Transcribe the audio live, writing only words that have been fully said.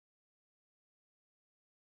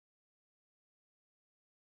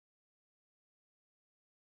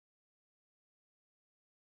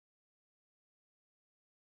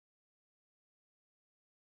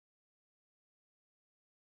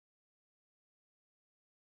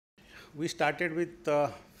we started with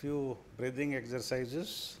a few breathing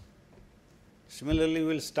exercises. Similarly, we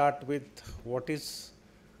will start with what is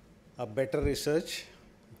a better research,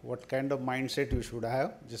 what kind of mindset you should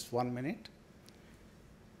have, just 1 minute.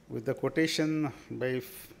 With the quotation by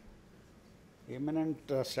eminent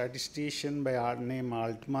statistician by name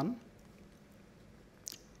Altman.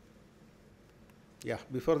 Yeah,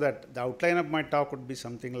 before that, the outline of my talk would be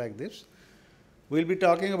something like this. We will be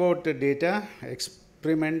talking about data,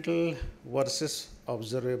 experimental versus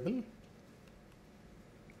observable.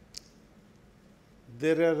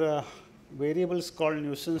 There are variables called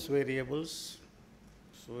nuisance variables.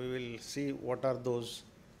 So, we will see what are those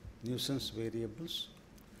nuisance variables,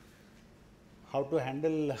 how to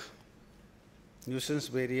handle nuisance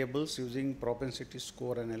variables using propensity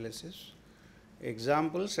score analysis,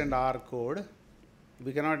 examples and R code.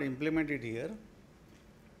 We cannot implement it here.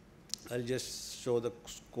 I will just show the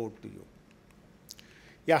code to you.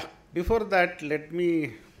 Yeah, before that, let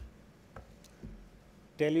me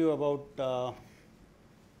tell you about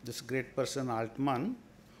this great person Altman,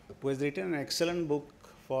 who has written an excellent book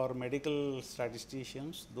for medical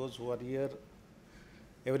statisticians. Those who are here,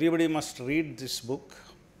 everybody must read this book,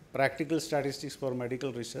 Practical Statistics for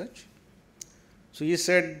Medical Research. So, he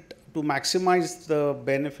said to maximize the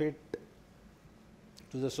benefit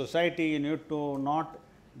to the society, you need to not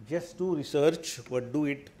just do research, but do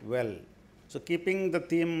it well. So, keeping the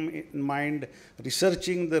theme in mind,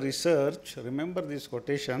 researching the research, remember this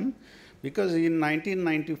quotation, because in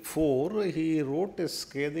 1994, he wrote a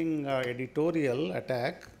scathing editorial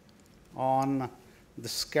attack on the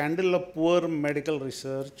scandal of poor medical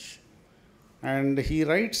research, and he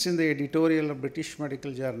writes in the editorial of British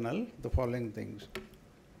Medical Journal the following things.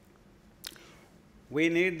 We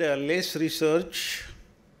need less research,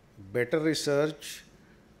 better research,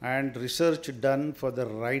 and research done for the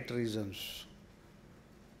right reasons.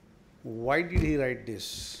 Why did he write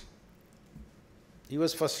this? He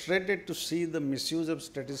was frustrated to see the misuse of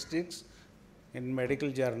statistics in medical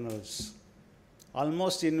journals.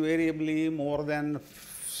 Almost invariably, more than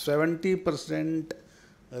 70%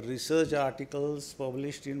 research articles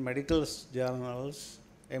published in medical journals,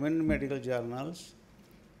 eminent medical journals,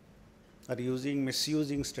 are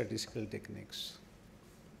misusing statistical techniques.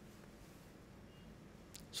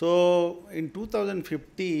 So, in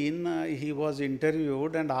 2015, he was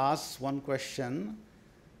interviewed and asked one question,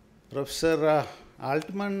 Professor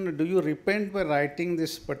Altman, do you repent by writing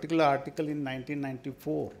this particular article in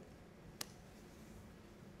 1994?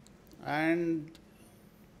 And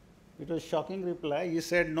it was a shocking reply. He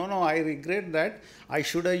said, no, I regret that. I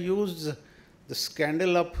should have used the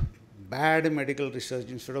scandal of bad medical research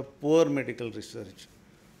instead of poor medical research.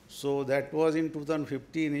 So, that was in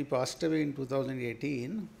 2015. He passed away in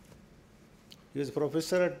 2018. He was a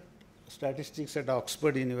professor at statistics at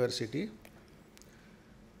Oxford University.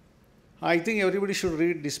 I think everybody should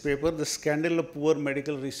read this paper, The Scandal of Poor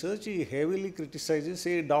Medical Research. He heavily criticizes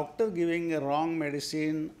a doctor giving a wrong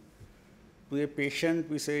medicine to a patient.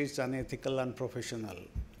 We say it's unethical, unprofessional.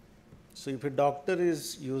 So, if a doctor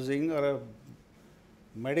is using, or a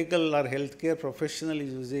medical or healthcare professional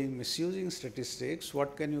is misusing statistics,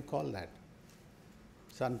 what can you call that?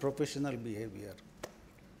 It's unprofessional behavior.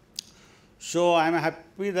 So, I am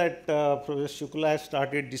happy that Professor Shukla has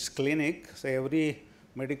started this clinic. So, every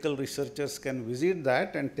medical researchers can visit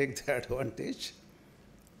that and take the advantage.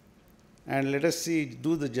 And let us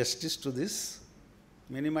do the justice to this,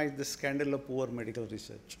 minimize the scandal of poor medical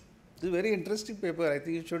research. This is a very interesting paper. I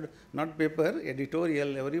think you should, not paper,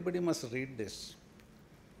 editorial, everybody must read this.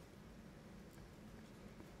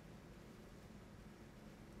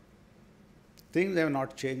 Things have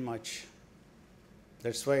not changed much. That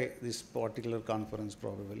is why this particular conference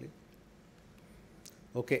probably.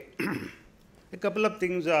 Okay. A couple of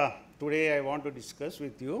things today I want to discuss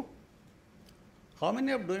with you. How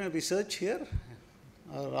many are doing research here?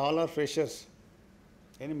 All are freshers?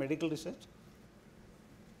 Any medical research?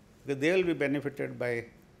 Because they will be benefited by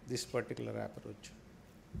this particular approach.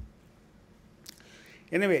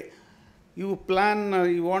 Anyway, you plan,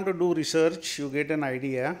 you want to do research, you get an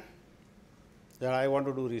idea that I want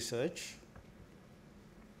to do research.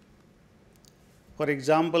 For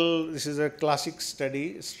example, this is a classic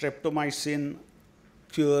study, streptomycin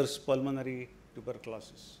cures pulmonary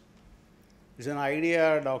tuberculosis. It's an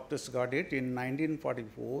idea, doctors got it in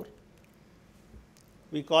 1944.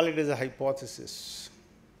 We call it as a hypothesis,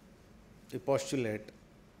 a postulate,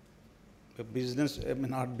 a business,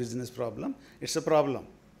 not business problem, it's a problem,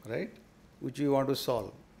 right, which we want to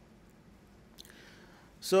solve.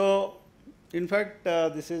 So, in fact,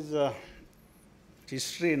 this is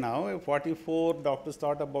history now. 44 doctors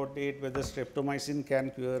thought about it, whether streptomycin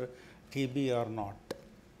can cure TB or not.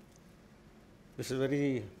 This is a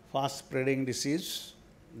very fast spreading disease,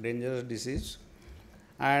 dangerous disease,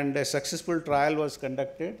 and a successful trial was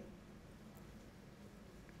conducted.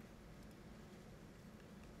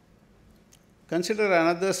 Consider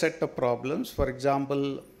another set of problems. For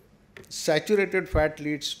example, saturated fat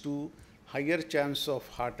leads to higher chance of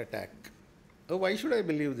heart attack. Oh, why should I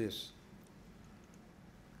believe this?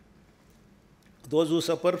 Those who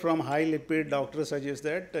suffer from high lipid, doctors suggest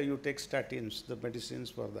that you take statins, the medicines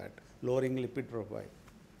for that, lowering lipid profile,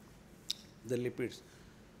 the lipids.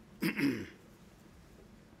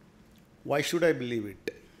 Why should I believe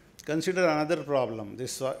it? Consider another problem.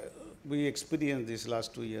 This we experienced this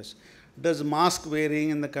last 2 years. Does mask wearing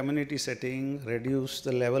in the community setting reduce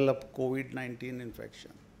the level of COVID-19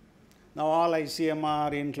 infection? Now all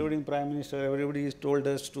ICMR, including Prime Minister, everybody has told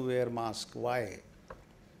us to wear mask. Why?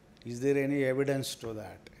 Is there any evidence to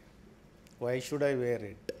that? Why should I wear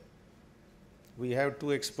it? We have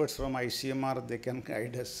 2 experts from ICMR, they can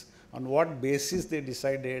guide us. On what basis they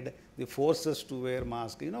decided, they forced us to wear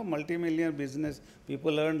mask. You know, multi-million business,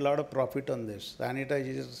 people earned a lot of profit on this.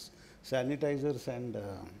 Sanitizers and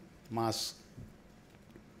masks.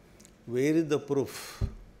 Where is the proof?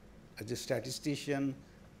 As a statistician,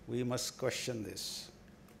 we must question this.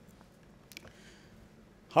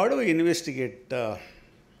 How do we investigate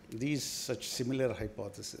these such similar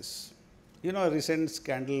hypotheses? You know, a recent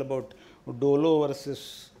scandal about Dolo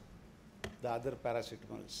versus the other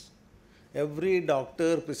paracetamols. Every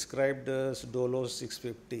doctor prescribed us Dolo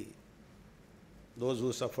 650, those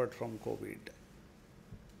who suffered from COVID.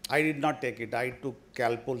 I did not take it. I took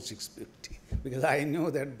Calpol 650 because I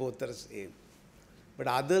knew that both are same. But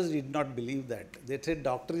others did not believe that. They said,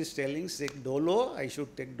 doctor is telling, take Dolo, I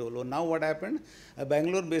should take Dolo. Now what happened? A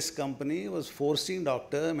Bangalore-based company was forcing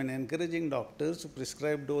doctors, encouraging doctors to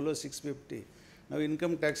prescribe Dolo 650. Now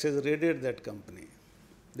income tax has raided that company.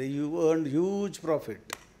 They earned huge profit.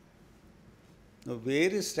 Now where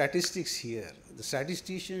is statistics here? The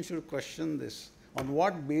statistician should question this. On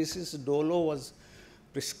what basis Dolo was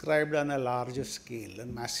prescribed on a larger scale, a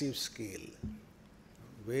massive scale?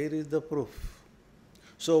 Where is the proof?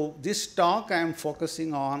 So this talk I am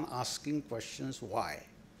focusing on asking questions why.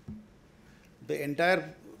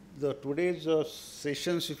 Today's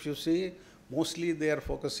sessions, if you see, mostly they are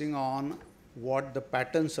focusing on what the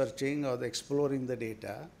pattern searching or the exploring the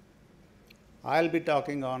data. I'll be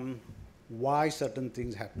talking on why certain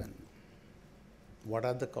things happen. What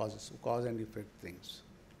are the causes, cause and effect things.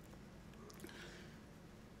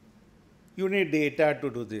 You need data to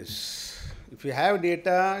do this. If you have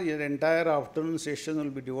data, your entire afternoon session will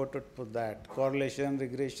be devoted for that. Correlation,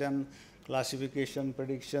 regression, classification,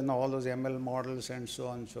 prediction, all those ML models and so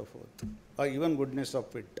on and so forth. Or even goodness of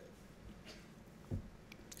fit.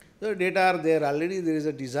 The data are there already. There is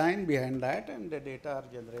a design behind that and the data are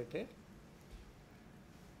generated.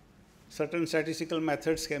 Certain statistical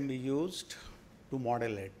methods can be used to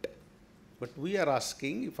model it. But we are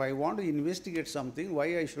asking, if I want to investigate something,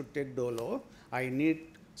 why I should take Dolo, I need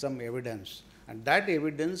some evidence. And that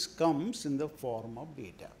evidence comes in the form of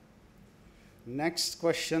data. Next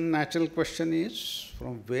question, natural question is,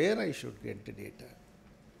 from where I should get the data?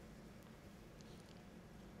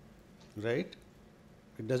 Right?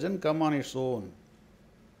 It doesn't come on its own.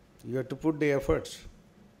 You have to put the efforts.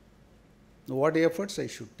 What efforts I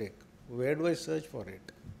should take? Where do I search for it?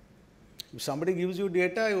 If somebody gives you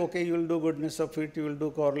data, okay, you will do goodness of fit, you will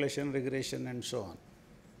do correlation, regression and so on.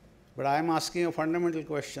 But I am asking a fundamental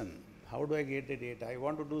question. How do I get the data? I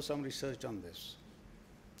want to do some research on this.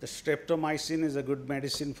 The streptomycin is a good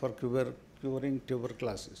medicine for curing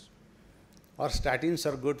tuberculosis. Or statins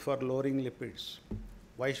are good for lowering lipids.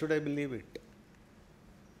 Why should I believe it?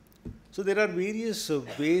 So there are various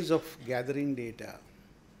ways of gathering data.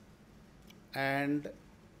 And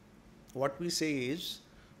what we say is,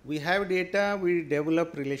 we have data, we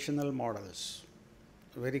develop relational models.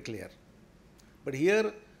 Very clear. But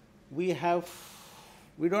here we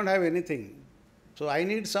don't have anything. So I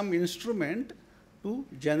need some instrument to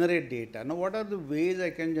generate data. Now what are the ways I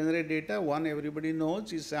can generate data? One everybody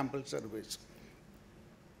knows is sample surveys.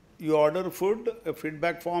 You order food, a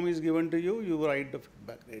feedback form is given to you, you write the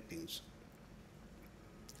feedback ratings.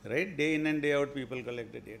 Right? Day in and day out people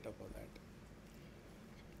collect the data for that.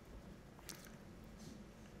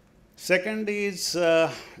 Second is,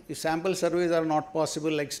 if sample surveys are not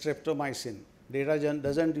possible like streptomycin.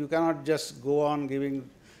 You cannot just go on giving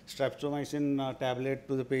streptomycin tablet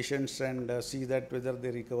to the patients and see that whether they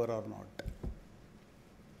recover or not.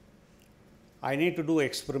 I need to do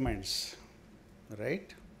experiments,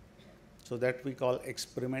 right? So that we call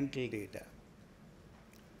experimental data.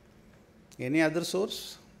 Any other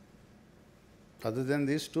source? Other than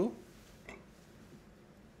these two,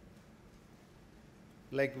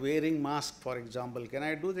 like wearing mask, for example, can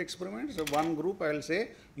I do the experiment? So one group I will say,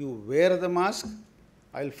 you wear the mask,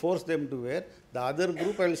 I will force them to wear. The other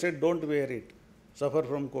group I will say, don't wear it, suffer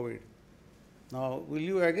from COVID. Now, will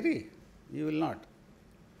you agree? You will not.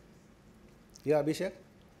 Yeah, Abhishek?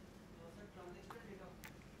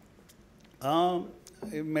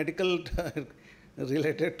 Medical,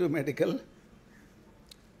 related to medical,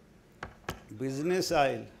 business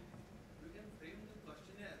aisle.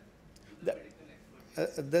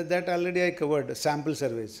 That already I covered, sample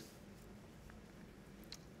surveys.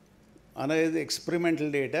 Another is experimental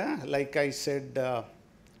data, like I said,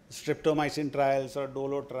 streptomycin trials or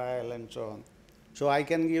dolo trial and so on. So I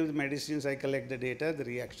can give medicines, I collect the data, the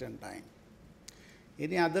reaction time.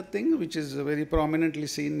 Any other thing which is very prominently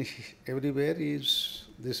seen everywhere is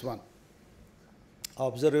this one,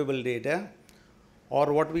 observable data,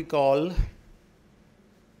 or what we call,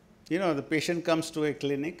 the patient comes to a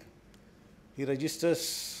clinic, he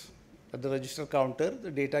registers at the register counter,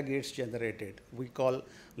 the data gets generated. We call a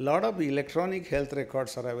lot of electronic health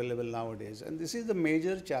records are available nowadays, and this is the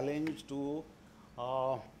major challenge to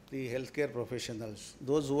the healthcare professionals.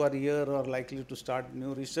 Those who are here or likely to start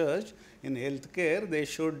new research in healthcare, they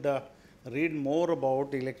should read more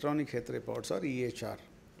about electronic health reports or EHR.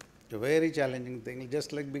 It's a very challenging thing.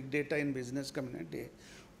 Just like big data in business community,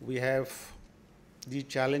 we have the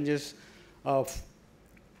challenges of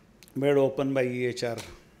made open by EHR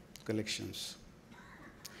collections.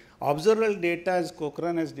 Observable data, as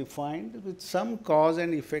Cochrane has defined, with some cause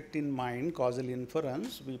and effect in mind, causal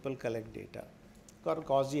inference, people collect data, or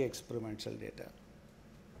quasi-experimental data.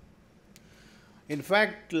 In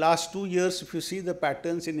fact, last 2 years, if you see the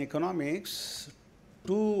patterns in economics,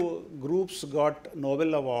 2 groups got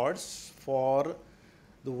Nobel Awards for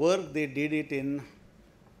the work they did it in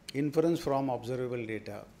inference from observable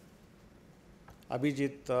data.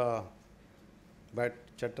 Abhijit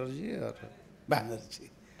Chatterjee or Banerjee.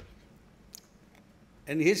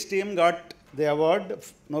 And his team got the award,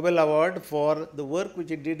 Nobel Award, for the work which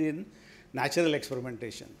he did in natural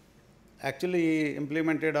experimentation. Actually, he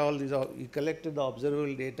implemented all these, he collected the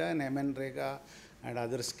observable data in MNREGA and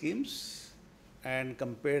other schemes and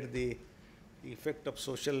compared the effect of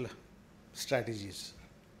social strategies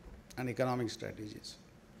and economic strategies.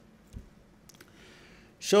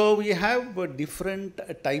 So we have different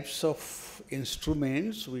types of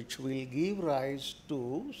instruments which will give rise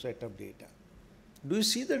to set of data. Do you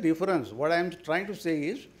see the difference? What I am trying to say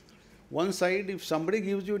is, one side, if somebody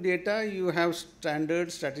gives you data, you have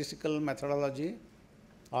standard statistical methodology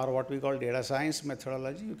or what we call data science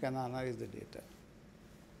methodology, you can analyze the data.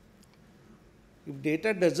 If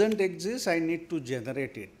data doesn't exist, I need to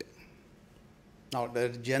generate it. Now, the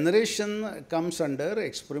generation comes under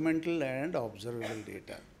experimental and observable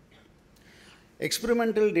data.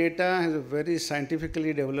 Experimental data has a very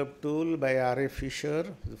scientifically developed tool by R.A. Fisher,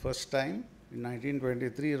 the first time. In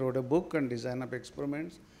 1923, he wrote a book on design of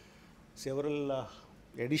experiments. Several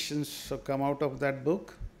editions have come out of that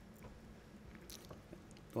book.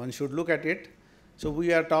 One should look at it. So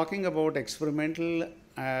we are talking about experimental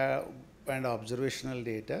and observational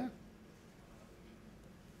data.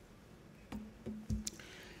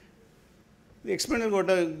 The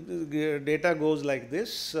experimental data goes like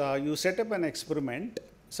this. You set up an experiment.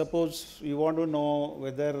 Suppose you want to know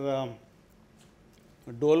whether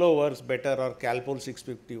Dolo works better or Calpol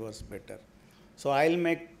 650 works better. So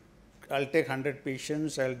I'll take 100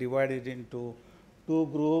 patients, I'll divide it into 2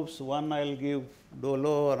 groups. One I'll give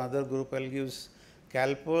Dolo, another group I'll give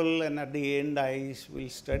Calpol, and at the end I will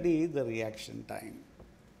study the reaction time.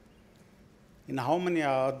 In how many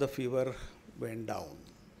hours the fever went down.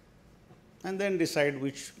 And then decide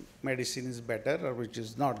which medicine is better or which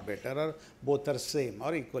is not better, or both are same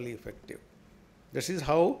or equally effective. This is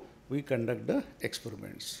how we conduct the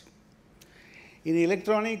experiments. In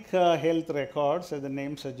electronic health records, as the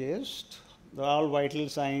name suggests, all vital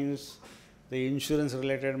signs, the insurance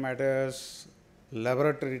related matters,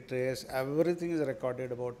 laboratory trace, everything is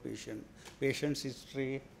recorded about patient's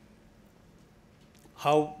history,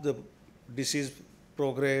 how the disease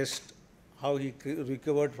progressed, how he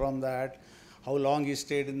recovered from that, how long he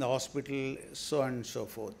stayed in the hospital, so on and so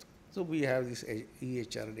forth. So we have this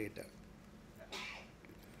EHR data.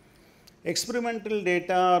 Experimental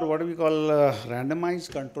data, or what we call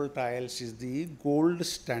randomized control trials, is the gold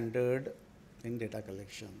standard in data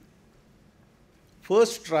collection.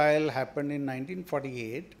 First trial happened in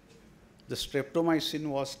 1948. The streptomycin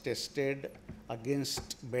was tested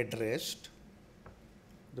against bed rest.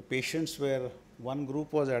 The patients were, one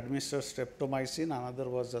group was administered streptomycin, another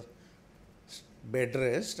was a bed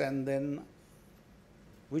rest, and then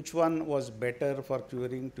which one was better for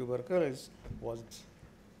curing tuberculosis was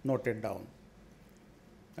noted down.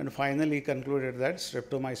 And finally concluded that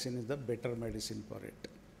streptomycin is the better medicine for it.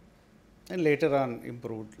 And later on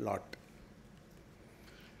improved a lot.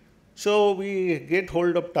 So we get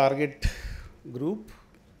hold of target group,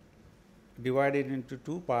 divided into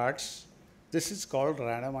two parts. This is called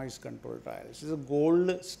randomized controlled trial. This is a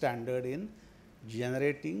gold standard in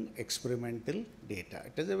generating experimental data.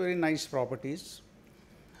 It has a very nice properties,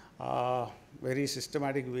 very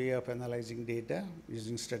systematic way of analyzing data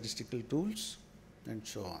using statistical tools and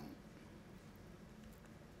so on.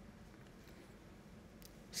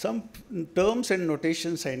 Some terms and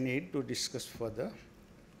notations I need to discuss further.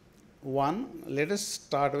 One, let us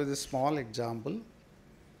start with a small example.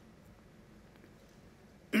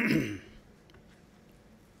 The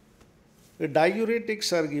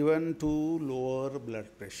diuretics are given to lower blood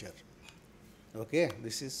pressure. Okay,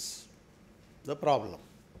 this is the problem.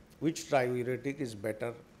 Which diuretic is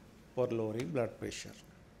better for lowering blood pressure?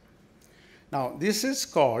 Now, this is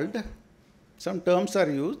called, some terms are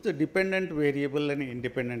used, the dependent variable and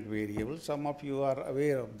independent variable. Some of you are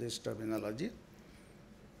aware of this terminology.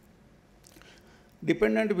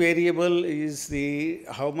 Dependent variable is the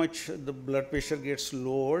how much the blood pressure gets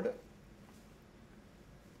lowered,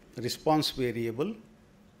 response variable.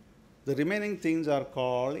 The remaining things are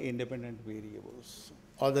called independent variables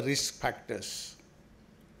or the risk factors.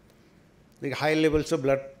 The high levels of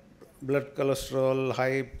blood cholesterol,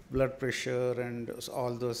 high blood pressure, and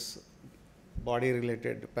all those body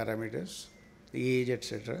related parameters, the age,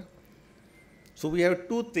 etc. So we have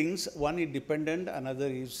two things, one is dependent, another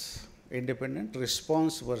is independent,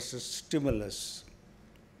 response versus stimulus.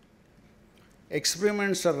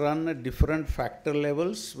 Experiments are run at different factor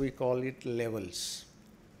levels, we call it levels.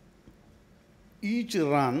 Each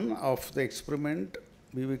run of the experiment,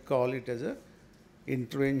 we will call it as a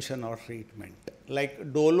intervention or treatment.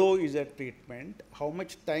 Like Dolo is a treatment, how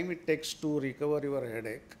much time it takes to recover your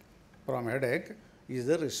headache, from headache is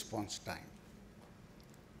the response time.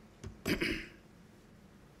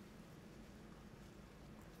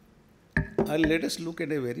 Let us look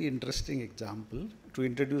at a very interesting example to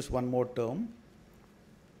introduce one more term.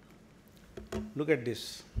 Look at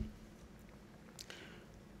this.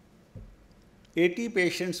 80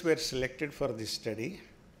 patients were selected for this study.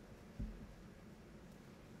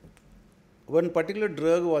 One particular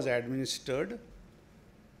drug was administered,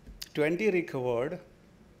 20 recovered.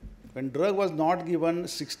 When drug was not given,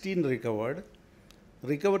 16 recovered.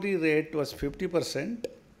 Recovery rate was 50%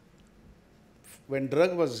 when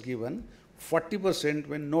drug was given, 40%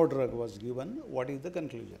 when no drug was given. What is the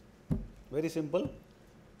conclusion? Very simple.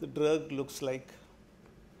 The drug looks like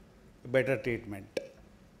a better treatment.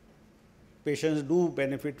 Patients do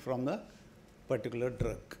benefit from the particular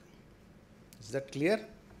drug. Is that clear?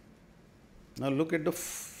 Now look at the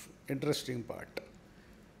interesting part.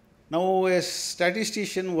 Now a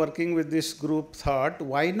statistician working with this group thought,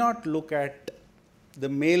 why not look at the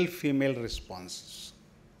male-female responses?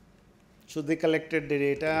 So they collected the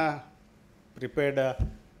data, prepared a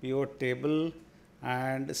pivot table,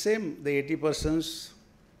 and same, the 80 persons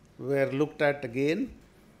were looked at again.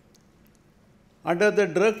 Under the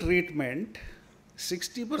drug treatment,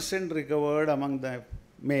 60% recovered among the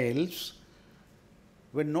males.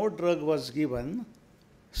 When no drug was given,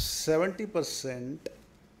 70%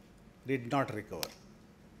 did not recover.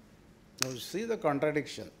 Now you see the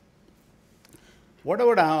contradiction. What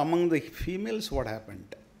about among the females, what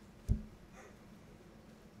happened?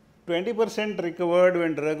 20% recovered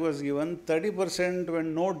when drug was given, 30%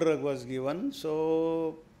 when no drug was given.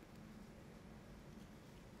 So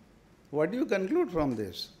what do you conclude from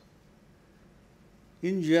this?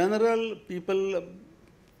 In general, people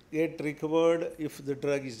get recovered if the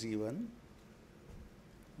drug is given.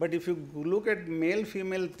 But if you look at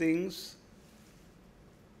male-female things,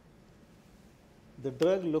 the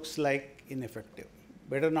drug looks like ineffective.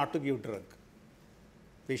 Better not to give drug.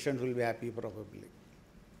 Patient will be happy probably.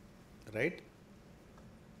 Right?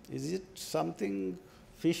 Is it something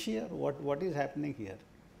fishy or what is happening here?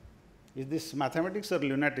 Is this mathematics or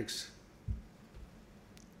lunatics?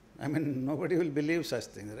 I mean, nobody will believe such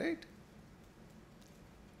things, right?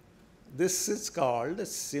 This is called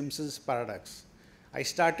Simpson's paradox. I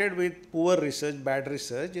started with poor research, bad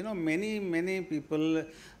research. You know, many people,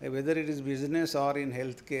 whether it is business or in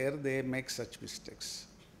healthcare, they make such mistakes.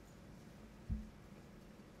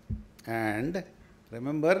 And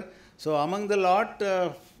remember, so among the lot,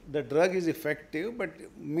 the drug is effective, but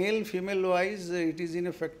male, female wise, it is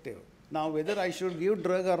ineffective. Now, whether I should give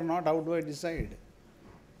drug or not, how do I decide?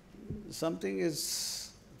 Something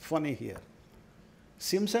is funny here.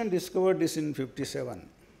 Simpson discovered this in 57.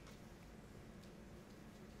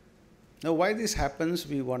 Now, why this happens,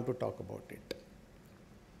 we want to talk about it.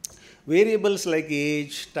 Variables like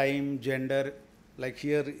age, time, gender, like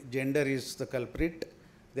here gender is the culprit,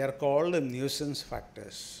 they are called nuisance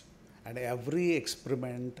factors. And every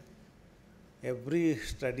experiment, every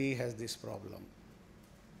study has this problem.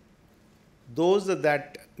 Those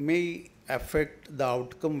that may affect the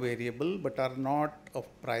outcome variable but are not of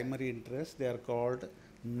primary interest, they are called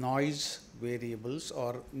noise variables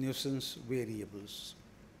or nuisance variables.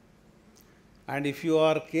 And if you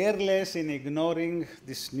are careless in ignoring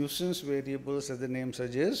these nuisance variables, as the name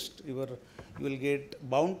suggests, you will get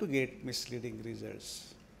bound to get misleading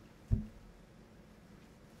results.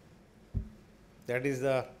 That is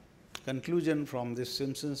the conclusion from this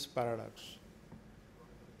Simpson's paradox,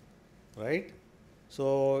 right?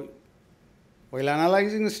 So, while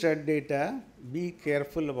analyzing stat data, be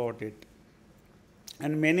careful about it.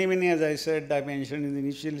 And many, as I said, I mentioned in the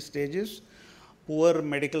initial stages, poor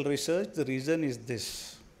medical research, the reason is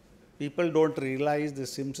this. People don't realize the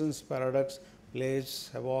Simpson's paradox plays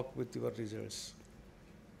havoc with your results.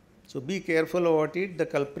 So be careful about it. The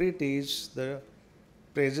culprit is the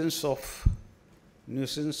presence of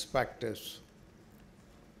nuisance factors.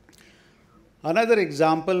 Another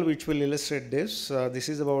example which will illustrate this, this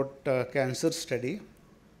is about cancer study.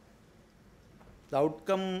 The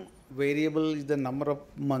outcome variable is the number of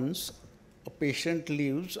months a patient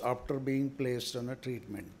lives after being placed on a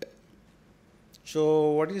treatment.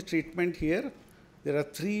 So what is treatment here? There are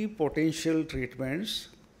 3 potential treatments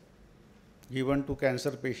given to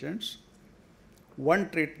cancer patients. One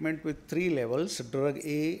treatment with 3 levels, drug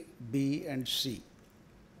A, B and C.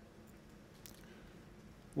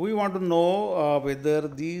 We want to know whether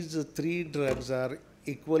these 3 drugs are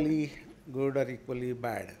equally good or equally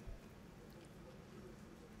bad,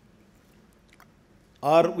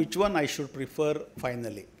 or which one I should prefer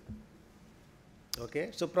finally. Okay,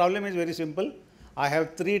 so problem is very simple. I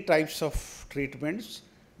have 3 types of treatments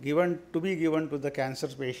given to the cancer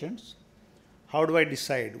patients. How do I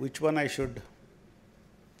decide which one I should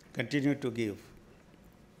continue to give?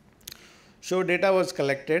 So data was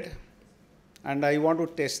collected and I want to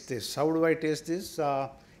test this. How do I test this?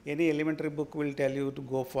 Any elementary book will tell you to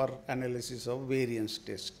go for analysis of variance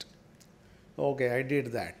test. Okay, I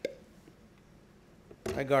did that.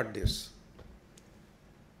 I got this.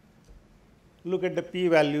 Look at the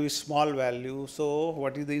p-value, small value. So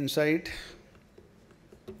what is the insight?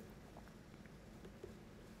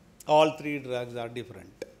 All 3 drugs are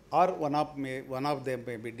different, or one of them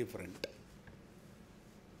may be different.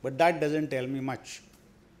 But that doesn't tell me much.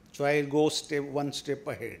 So I go one step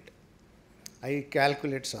ahead. I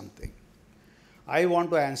calculate something. I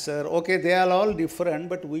want to answer, okay, they are all different,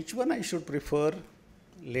 but which one I should prefer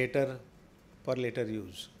later for later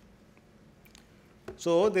use?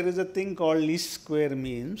 So there is a thing called least square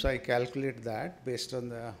means. I calculate that based on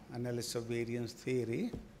the analysis of variance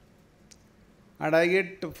theory. And I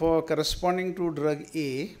get, for corresponding to drug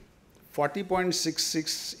A,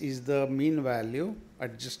 40.66 is the mean value,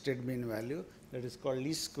 adjusted mean value. That is called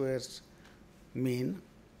least squares mean,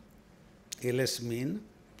 LS mean.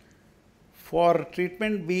 For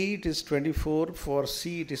treatment B, it is 24. For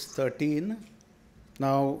C, it is 13.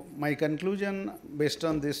 Now, my conclusion based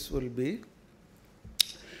on this will be,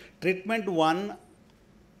 treatment 1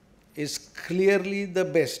 is clearly the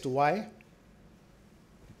best. Why?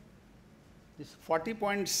 This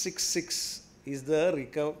 40.66 is the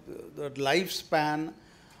lifespan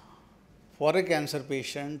for a cancer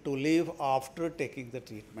patient to live after taking the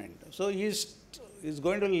treatment. So he is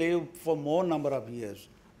going to live for more number of years.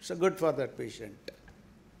 So good for that patient,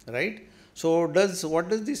 right? So what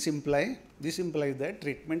does this imply? This implies that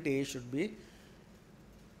treatment A should be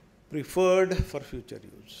preferred for future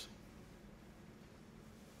use.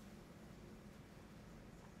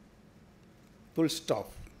 Full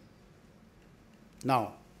stop.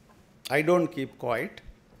 Now, I don't keep quiet.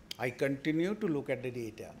 I continue to look at the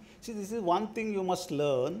data. See, this is one thing you must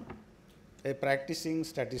learn. A practicing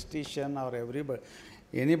statistician or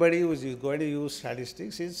anybody who is going to use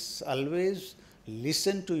statistics is always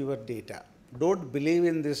listen to your data. Don't believe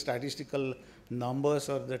in the statistical numbers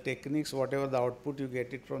or the techniques, whatever the output you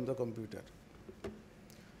get it from the computer.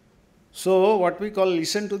 So what we call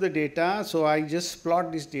listen to the data. So I just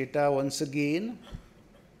plot this data once again.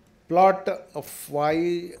 Plot of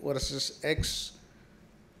y versus x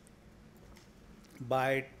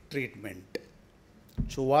by treatment.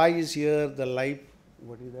 So y is here the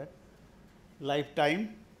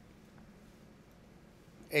lifetime.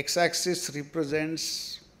 X-axis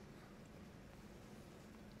represents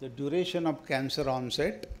the duration of cancer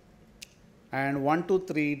onset, and 1 to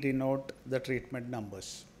 3 denote the treatment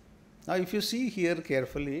numbers. Now, if you see here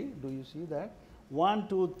carefully, do you see that? 1,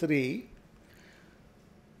 2, 3,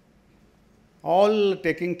 all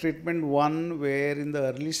taking treatment 1 were in the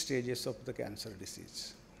early stages of the cancer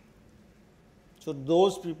disease. So,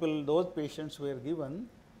 those people, those patients were given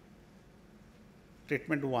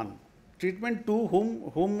treatment 1. Treatment 2,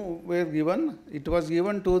 whom were given? It was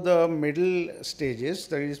given to the middle stages,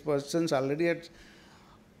 that is, persons already had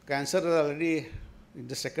cancer, already in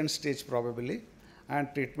the second stage probably, and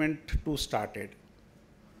treatment 2 started.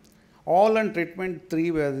 All on treatment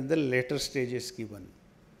 3 were in the later stages given.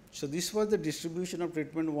 So, this was the distribution of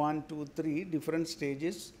treatment 1, 2, 3, different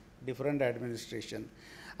stages, different administration.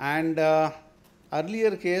 And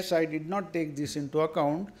earlier case, I did not take this into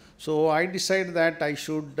account. So, I decided that I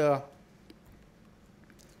should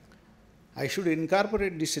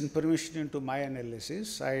incorporate this information into my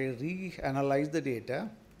analysis. I reanalyze the data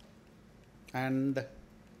and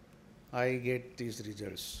I get these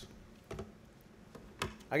results.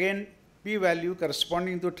 Again, p-value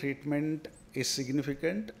corresponding to treatment is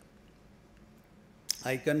significant.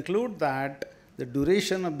 I conclude that the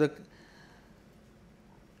duration of the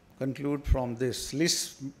conclude from this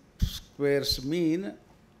least squares mean.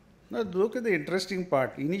 Now look at the interesting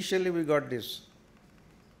part. Initially we got this.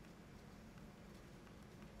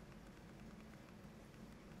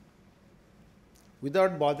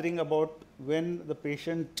 Without bothering about when the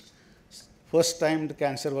patient first time the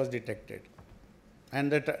cancer was detected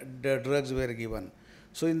and that the drugs were given.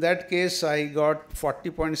 So in that case I got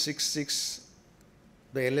 40.66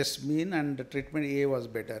 the LS mean and the treatment A was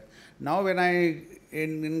better. Now when I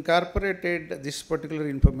incorporated this particular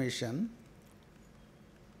information,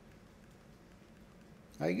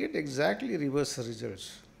 I get exactly reverse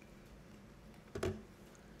results.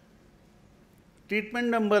 Treatment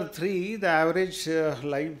number 3, the average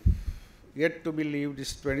life yet to be lived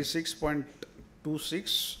is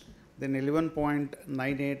 26.26, then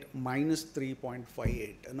 11.98 minus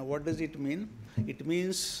 3.58. Now what does it mean? It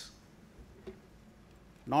means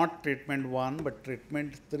not treatment 1, but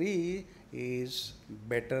treatment 3 is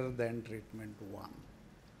better than treatment 1.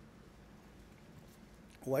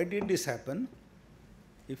 Why did this happen?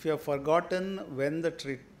 If you have forgotten when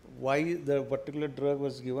why the particular drug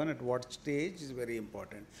was given at what stage is very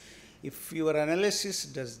important. If your analysis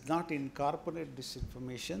does not incorporate this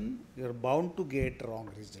information, you are bound to get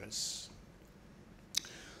wrong results.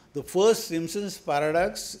 The first Simpson's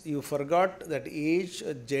paradox, you forgot that age,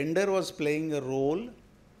 gender was playing a role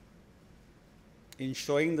in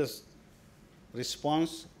showing the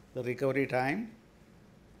response, the recovery time.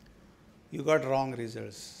 You got wrong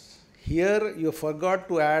results. Here you forgot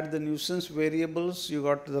to add the nuisance variables, you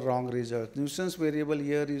got the wrong result. Nuisance variable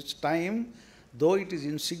here is time, though it is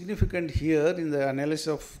insignificant here in the analysis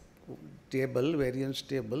of table, variance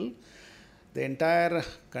table, the entire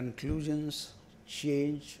conclusions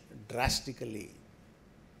change drastically.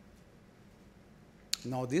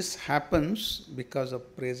 Now this happens because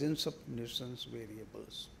of presence of nuisance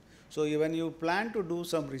variables. So when you plan to do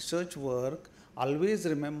some research work, always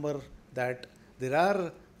remember that there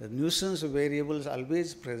are the nuisance variables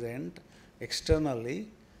always present externally,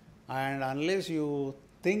 and unless you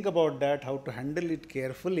think about that, how to handle it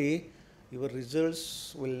carefully, your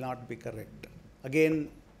results will not be correct. Again,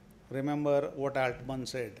 remember what Altman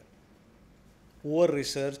said. Poor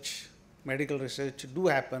research, medical research do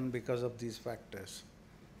happen because of these factors.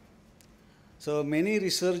 So many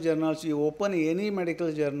research journals, you open any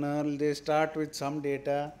medical journal, they start with some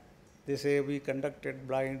data. They say we conducted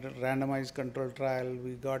blind randomized controlled trial,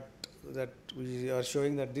 we got that we are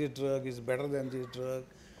showing that this drug is better than this drug,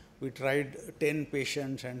 we tried 10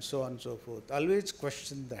 patients and so on and so forth. Always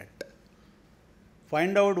question that.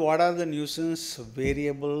 Find out what are the nuisance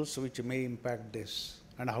variables which may impact this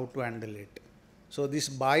and how to handle it. So this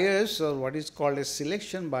bias, or what is called a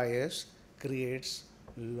selection bias, creates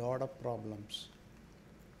a lot of problems.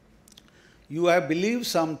 You have believed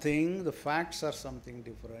something, the facts are something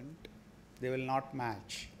different, they will not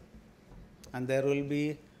match, and there will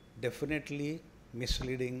be definitely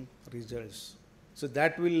misleading results. So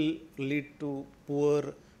that will lead to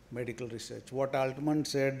poor medical research. What Altman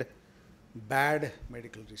said, bad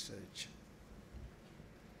medical research.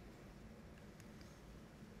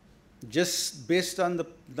 Just based on the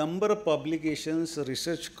number of publications,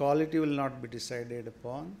 research quality will not be decided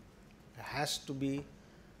upon. It has to be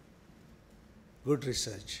good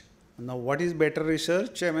research. Now, what is better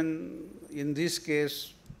research? I mean, in this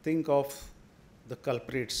case, think of the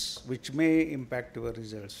culprits which may impact your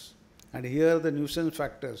results. And here the nuisance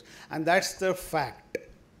factors. And that's the fact.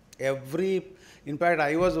 In fact,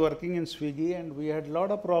 I was working in Swiggy and we had a lot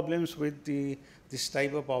of problems with this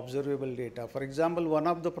type of observable data. For example, one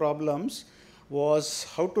of the problems was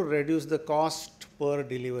how to reduce the cost per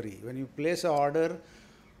delivery. When you place an order,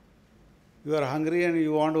 you are hungry and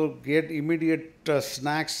you want to get immediate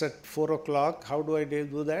snacks at 4 o'clock. How do I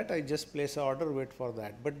do that? I just place an order, wait for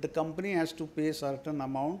that. But the company has to pay a certain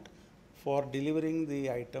amount for delivering the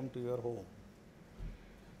item to your home.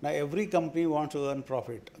 Now, every company wants to earn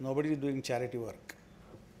profit. Nobody is doing charity work,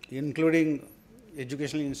 including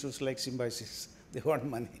educational institutes like Symbiosis. They want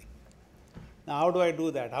money. Now, how do I do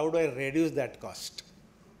that? How do I reduce that cost?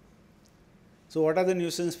 So, what are the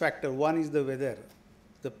nuisance factors? One is the weather,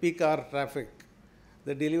 the peak hour traffic,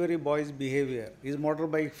 the delivery boy's behavior. His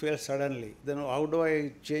motorbike fails suddenly. Then, how do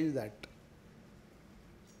I change that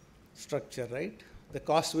structure, right? The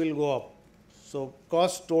cost will go up. So,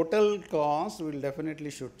 total cost will definitely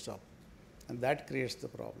shoot up, and that creates the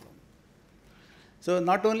problem. So,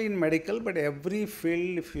 not only in medical, but every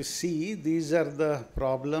field, if you see, these are the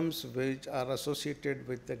problems which are associated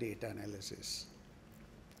with the data analysis.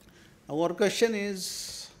 Now, our question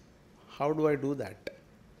is, how do I do that?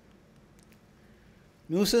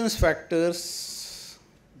 Nuisance factors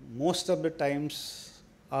most of the times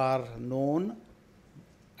are known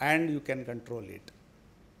and you can control it.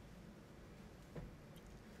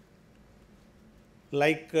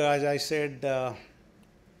 Like as I said,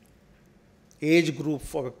 age group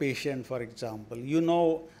of a patient, for example. You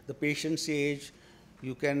know the patient's age,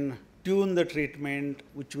 you can tune the treatment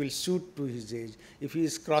which will suit to his age. If he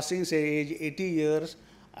is crossing, say, age 80 years,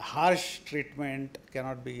 a harsh treatment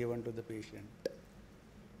cannot be given to the patient.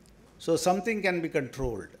 So, something can be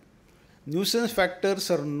controlled. Nuisance factors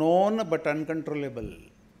are known but uncontrollable.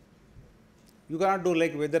 You cannot do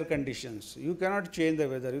like weather conditions. You cannot change the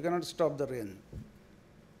weather. You cannot stop the rain.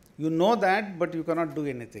 You know that, but you cannot do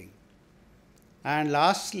anything. And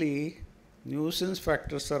lastly, nuisance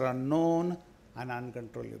factors are unknown and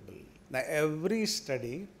uncontrollable. Now, every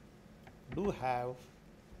study do have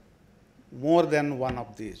more than one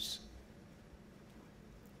of these.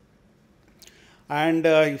 And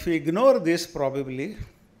if you ignore this, probably,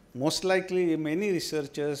 most likely many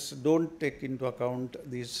researchers don't take into account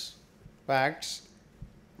these facts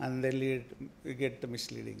and they get the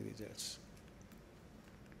misleading results.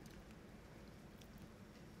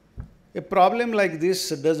 A problem like this,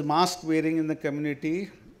 does mask wearing in the community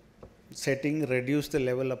setting reduce the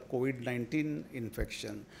level of COVID-19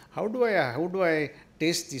 infection? How do I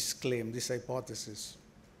test this claim, this hypothesis?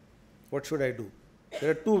 What should I do?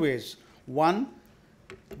 There are two ways. One,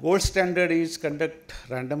 gold standard is conduct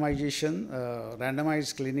randomization,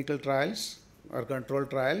 randomized clinical trials or control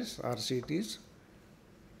trials, RCTs,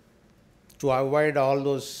 to avoid all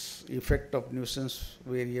those effect of nuisance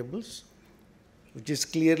variables, which is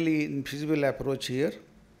clearly infeasible approach here.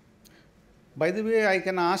 By the way, I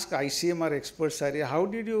can ask ICMR experts, how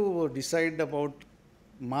did you decide about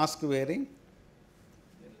mask wearing?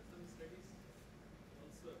 There are some studies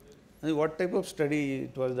also available. What type of study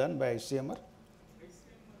it was done by ICMR? ICMR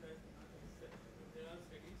has not research, but there are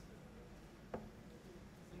studies.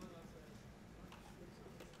 ICMR also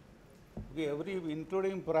has. Okay,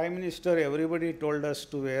 including Prime Minister, everybody told us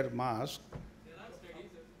to wear mask. There are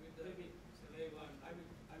studies with the saliva. I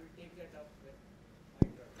will take that up with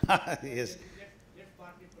Yes. let's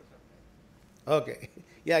park it for some time. Okay.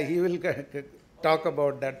 Yeah, he will talk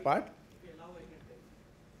about that part. Okay, now I can tell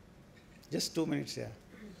you. Just 2 minutes, yeah.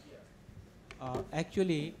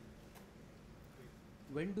 Actually,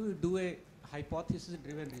 when do you do a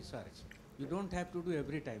hypothesis-driven research? You don't have to do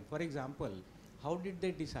every time. For example, how did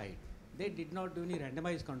they decide? They did not do any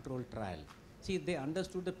randomized control trial. See, they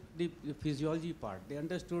understood the physiology part. They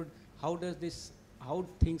understood how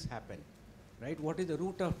things happen, right? What is the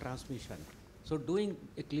route of transmission? So doing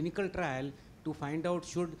a clinical trial to find out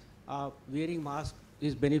should wearing mask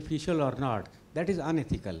is beneficial or not, that is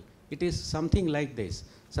unethical. It is something like this.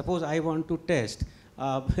 Suppose I want to test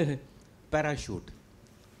parachute.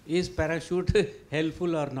 Is parachute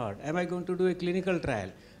helpful or not? Am I going to do a clinical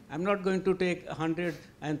trial? I'm not going to take 100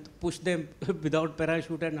 and push them without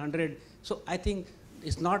parachute and 100. So I think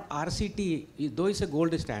it's not RCT, though it's a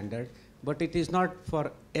gold standard, but it is not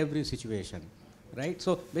for every situation, right?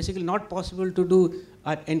 So basically not possible to do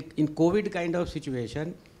in COVID kind of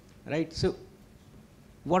situation, right? So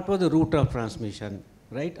what was the route of transmission,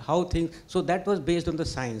 right? How things, so that was based on the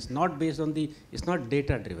science, not based on it's not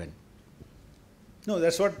data driven. No,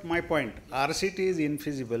 that's what my point. RCT is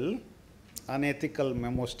infeasible, unethical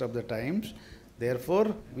most of the times.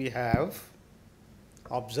 Therefore, we have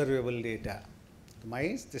observable data.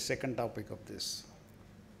 The second topic of this.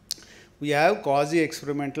 we have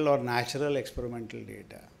quasi-experimental or natural experimental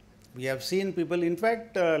data. We have seen people, in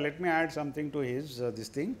fact, let me add something to his, this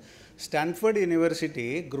thing. Stanford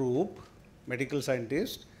University group, medical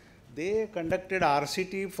scientists, they conducted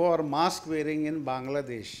RCT for mask wearing in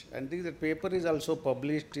Bangladesh. And I think that paper is also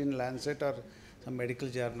published in Lancet or some medical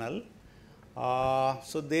journal.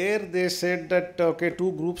 So there they said that, okay,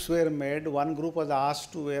 two groups were made. One group was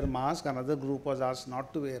asked to wear mask, another group was asked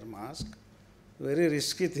not to wear mask. Very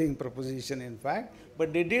risky thing, proposition in fact,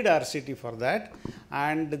 but they did RCT for that,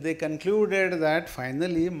 and they concluded that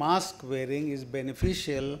finally mask wearing is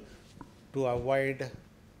beneficial to avoid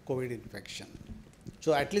COVID infection.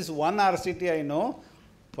 So at least one RCT I know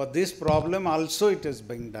for this problem also it is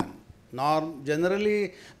being done.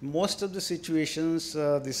 Generally, most of the situations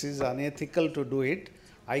this is unethical to do it.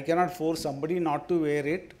 I cannot force somebody not to wear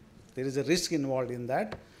it. There is a risk involved in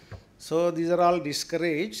that. So these are all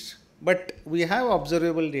discouraged. But we have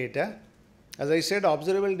observable data. As I said,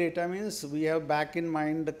 observable data means we have back in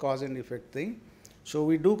mind the cause and effect thing. So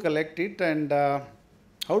we do collect it, and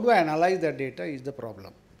how do I analyze that data is the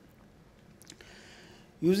problem.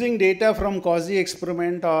 Using data from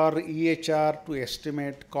quasi-experiment or EHR to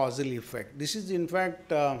estimate causal effect. This is in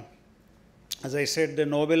fact, as I said, the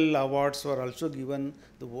Nobel Awards were also given,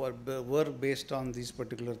 the work based on these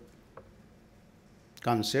particular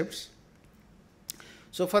concepts.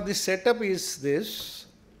 So for this setup is this,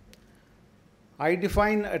 I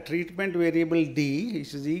define a treatment variable D,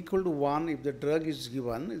 which is equal to 1 if the drug is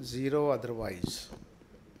given, 0 otherwise.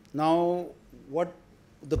 Now, what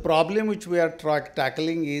the problem which we are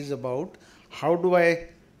tackling is about how do I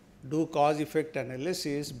do cause-effect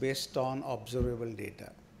analysis based on observable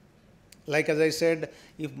data. Like as I said,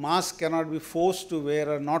 if mask cannot be forced to wear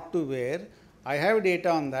or not to wear, I have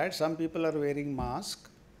data on that. Some people are wearing mask.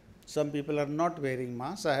 Some people are not wearing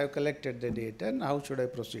masks. I have collected the data, and how should I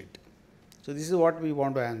proceed? So this is what we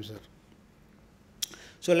want to answer.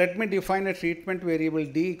 So let me define a treatment variable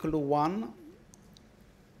D equal to 1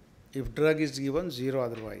 if drug is given, 0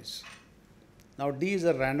 otherwise. Now D is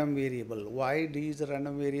a random variable. Why D is a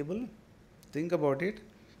random variable? Think about it.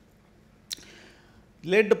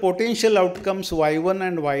 Let the potential outcomes Y1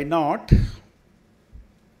 and Y0.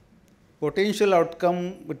 Potential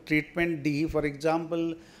outcome with treatment D, for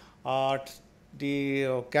example,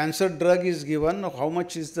 the cancer drug is given, how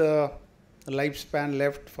much is the lifespan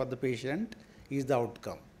left for the patient is the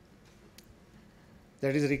outcome.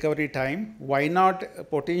 That is recovery time. Why not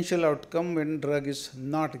potential outcome when drug is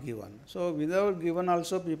not given? So without given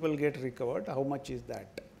also people get recovered. How much is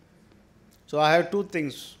that? So I have two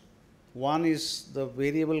things. One is the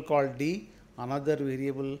variable called D, another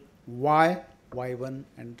variable Y, Y1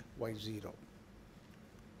 and Y0.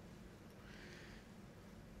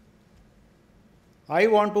 I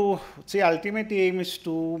want to see ultimate aim is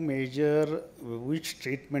to measure which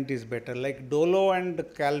treatment is better. Like Dolo and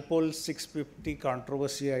Calpol 650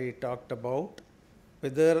 controversy I talked about,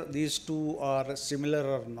 whether these two are similar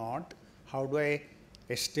or not, how do I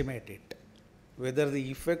estimate it? Whether the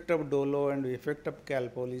effect of Dolo and the effect of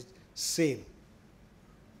Calpol is same.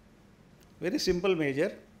 Very simple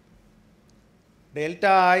measure. Delta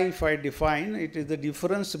I, if I define, it is the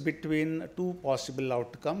difference between two possible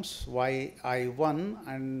outcomes, yi1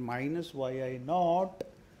 and minus yi0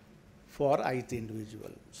 for ith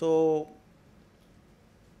individual. So,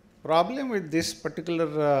 problem with this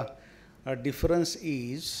particular difference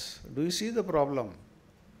is, do you see the problem?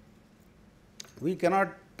 We cannot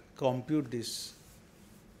compute this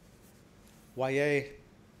yi1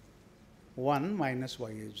 minus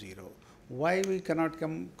yi0. Why we cannot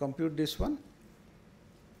compute this one?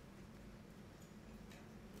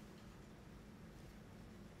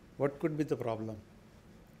 What could be the problem?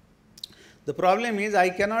 The problem is I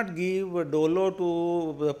cannot give Dolo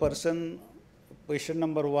to the person, patient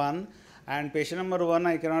number 1, and patient number 1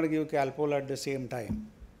 I cannot give Calpol at the same time.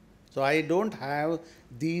 So I don't have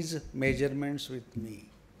these measurements with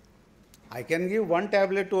me. I can give one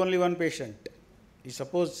tablet to only one patient.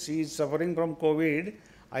 Suppose he is suffering from COVID,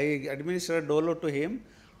 I administer Dolo to him.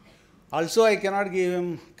 Also I cannot give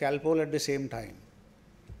him Calpol at the same time,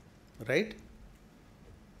 right?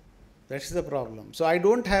 That is the problem. So I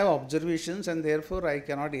don't have observations and therefore I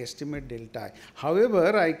cannot estimate delta I.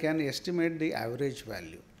 However, I can estimate the average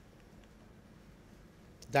value.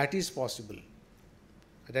 That is possible.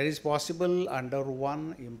 That is possible under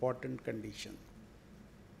one important condition.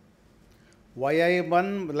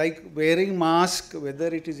 yi1, like wearing mask, whether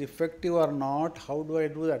it is effective or not, how do I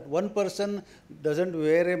do that? One person doesn't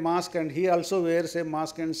wear a mask and he also wears a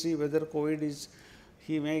mask and see whether COVID is,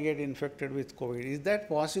 he may get infected with COVID. Is that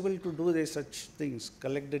possible to do such things,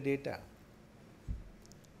 collect the data?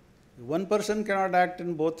 One person cannot act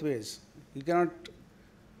in both ways. You cannot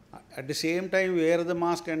at the same time wear the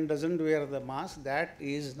mask and doesn't wear the mask. That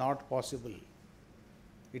is not possible.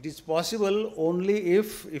 It is possible only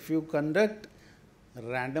if you conduct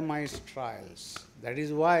randomized trials. That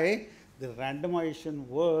is why the randomization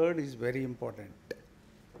word is very important.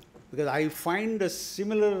 Because I find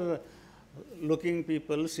similar looking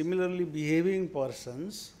people, similarly behaving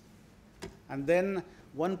persons, and then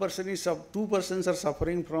two persons are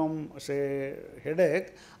suffering from, say,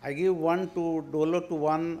 headache. I give one to Dolo to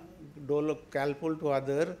one, Dolo Calpol to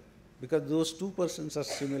other, because those two persons are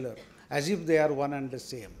similar, as if they are one and the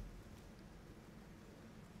same.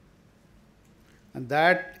 And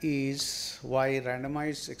that is why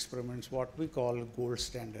randomized experiments, what we call gold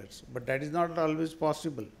standards. But that is not always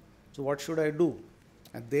possible. So what should I do?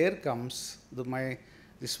 And there comes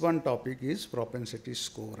this one topic is propensity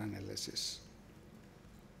score analysis.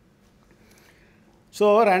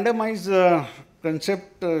 So randomized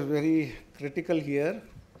concept is very critical here,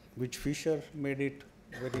 which Fisher made it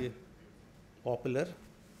very popular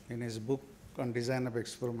in his book on design of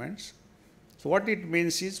experiments. So what it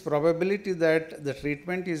means is probability that the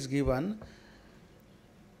treatment is given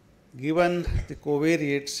the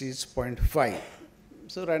covariates is 0.5.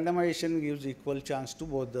 So randomization gives equal chance to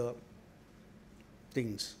both the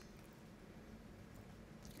things.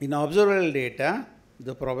 In observable data,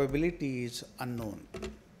 the probability is unknown.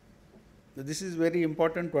 So this is very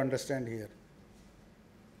important to understand here.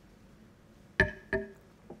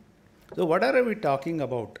 So what are we talking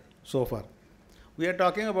about so far? We are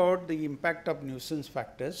talking about the impact of nuisance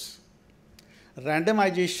factors.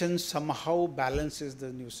 Randomization somehow balances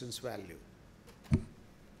the nuisance value.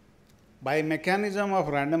 By mechanism of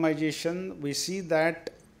randomization, we see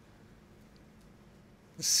that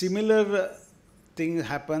similar things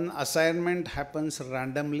happen, assignment happens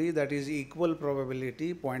randomly, that is equal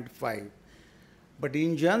probability 0.5. But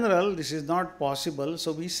in general, this is not possible,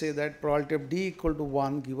 so we say that probability of D equal to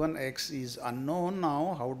 1 given X is unknown.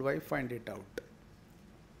 Now, how do I find it out?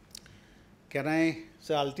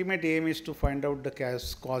 So ultimate aim is to find out the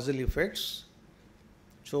causal effects.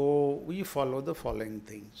 So we follow the following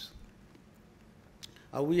things.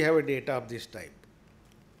 We have a data of this type.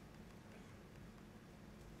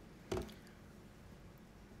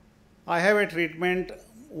 I have a treatment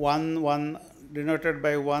 1 denoted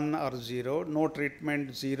by 1 or 0, no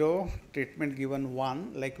treatment 0, treatment given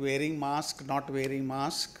 1, like wearing mask, not wearing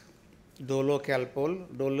mask, Dolo,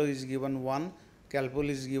 Calpol, Dolo is given 1, Calpol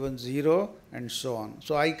is given 0, and so on.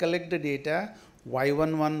 So I collect the data,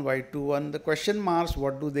 Y11, Y21, the question marks,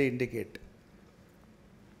 what do they indicate?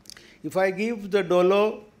 If I give the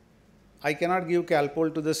Dolo, I cannot give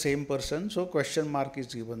Calpol to the same person, so question mark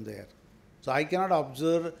is given there. So I cannot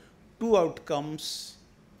observe two outcomes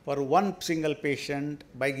for one single patient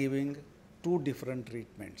by giving two different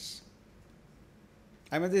treatments.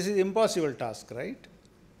 I mean, this is impossible task, right?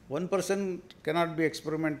 One person cannot be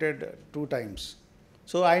experimented 2 times.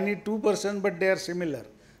 So I need 2 persons, but they are similar.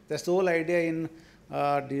 That's the whole idea in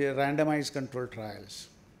the randomized control trials.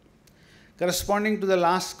 Corresponding to the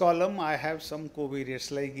last column, I have some covariates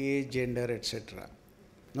like age, gender, etc.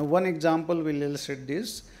 Now, one example will illustrate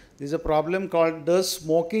this. There is a problem called, does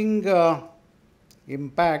smoking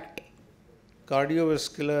impact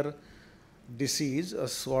cardiovascular disease,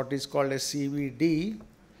 what is called a CVD,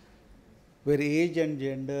 where age and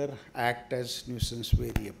gender act as nuisance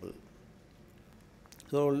variable.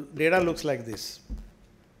 So data looks like this.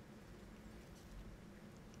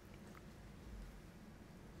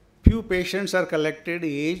 Few patients are collected,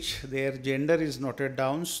 age, their gender is noted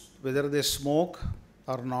down, whether they smoke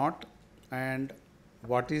or not, and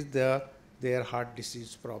what is their heart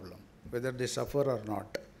disease problem, whether they suffer or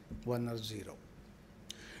not, 1 or 0.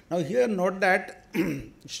 Now here note that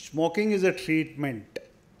smoking is a treatment.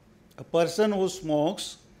 A person who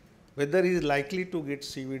smokes, whether he is likely to get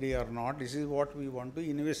CVD or not, this is what we want to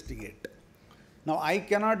investigate. Now I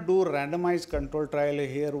cannot do randomized control trial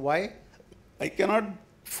here. Why? I cannot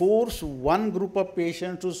force one group of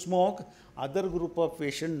patients to smoke, other group of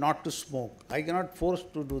patients not to smoke. I cannot force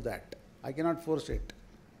to do that. I cannot force it.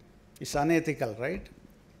 It's unethical, right?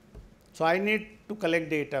 So I need to collect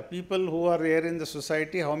data. People who are here in the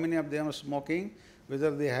society, how many of them are smoking,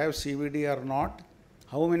 whether they have CVD or not,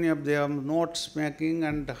 how many of them are not smoking,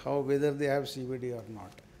 and whether they have CVD or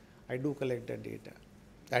not. I do collect that data.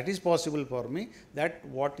 That is possible for me. That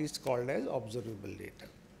what is called as observable data.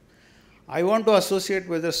 I want to associate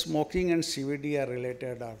whether smoking and CVD are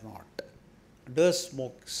related or not. Does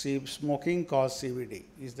smoking cause CVD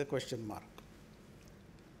is the question mark.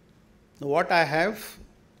 Now what I have,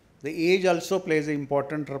 The age also plays an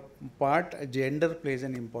important part, gender plays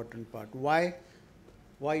an important part. Why?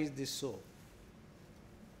 Why is this so?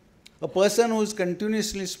 A person who is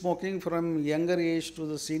continuously smoking from younger age to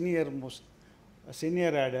the senior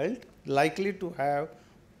adult likely to have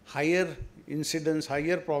higher incidence,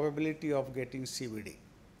 higher probability of getting CVD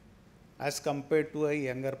as compared to a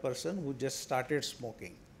younger person who just started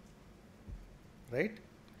smoking, right?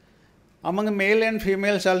 Among male and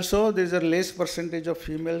females also, there is a less percentage of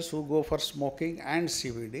females who go for smoking and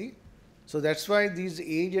CVD. So that's why these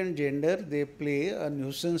age and gender, they play a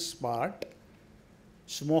nuisance part.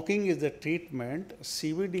 Smoking is the treatment,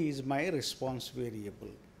 CVD is my response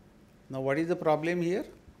variable. Now what is the problem here?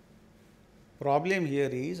 Problem here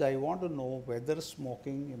is I want to know whether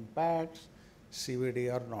smoking impacts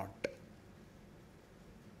CVD or not.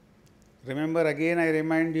 Remember, again I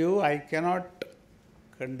remind you, I cannot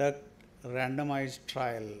conduct randomized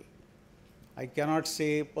trial. I cannot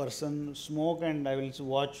say person smoke and I will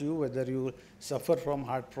watch you whether you suffer from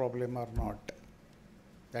heart problem or not.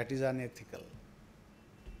 That is unethical,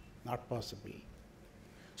 not possible.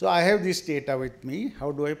 So I have this data with me.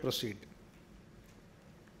 How do I proceed?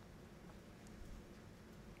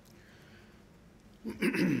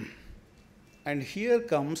 And here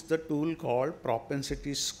comes the tool called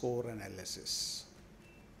propensity score analysis.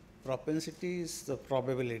 Propensity is the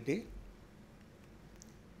probability.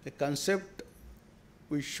 The concept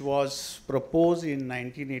which was proposed in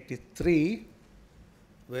 1983,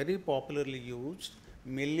 very popularly used,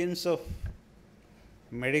 millions of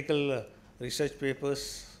medical research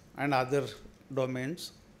papers and other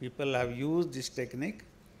domains, people have used this technique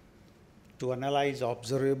to analyze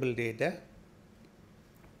observable data.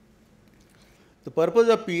 The purpose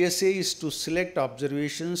of PSA is to select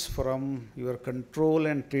observations from your control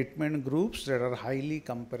and treatment groups that are highly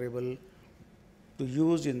comparable to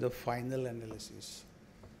use in the final analysis.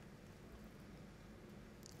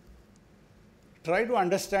 Try to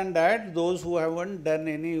understand that those who haven't done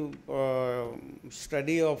any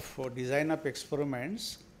study of design of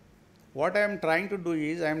experiments, what I am trying to do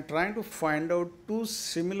is I am trying to find out two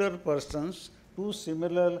similar persons, two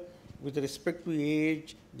similar with respect to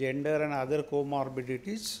age, gender and other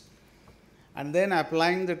comorbidities, and then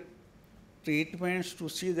applying the treatments to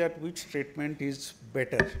see that which treatment is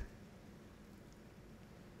better.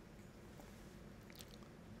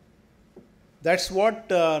 That's what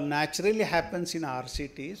naturally happens in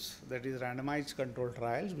RCTs, that is randomized controlled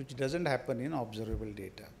trials, which doesn't happen in observable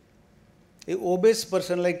data. A obese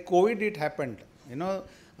person like COVID, it happened. You know,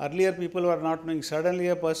 earlier people were not knowing. Suddenly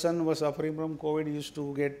a person was suffering from COVID, used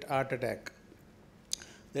to get heart attack.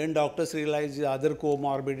 Then doctors realized the other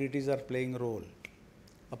comorbidities are playing a role.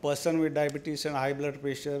 A person with diabetes and high blood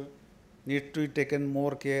pressure needs to be taken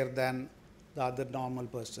more care than the other normal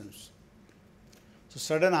persons. So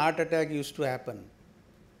sudden heart attack used to happen.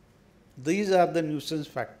 These are the nuisance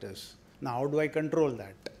factors. Now how do I control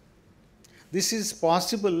that? This is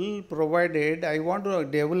possible provided I want to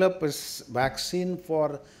develop a vaccine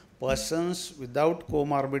for persons without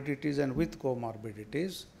comorbidities and with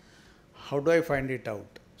comorbidities. How do I find it out?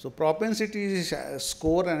 So propensity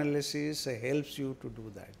score analysis helps you to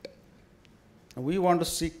do that. We want to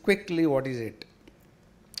see quickly what is it.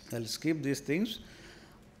 I'll skip these things.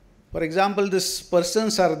 For example, these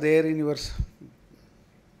persons are there in your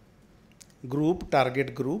group,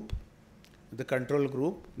 target group, the control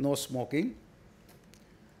group, no smoking.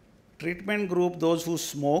 Treatment group, those who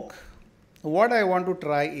smoke. What I want to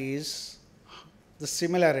try is the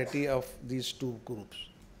similarity of these two groups.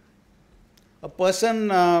 A person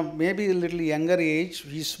maybe a little younger age,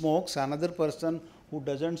 he smokes. Another person who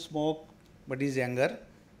doesn't smoke but is younger.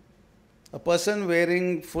 A person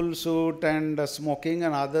wearing full suit and smoking,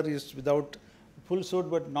 and other is without full suit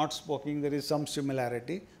but not smoking. There is some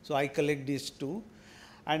similarity. So I collect these two.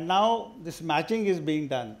 And now this matching is being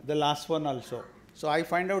done, the last one also. So I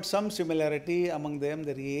find out some similarity among them,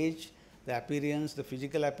 their age, the appearance, the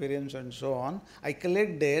physical appearance and so on. I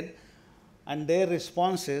collect their and their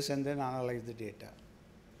responses and then analyze the data.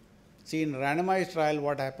 See, in randomized trial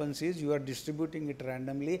what happens is you are distributing it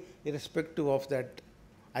randomly irrespective of that,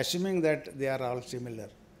 assuming that they are all similar.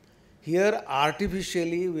 Here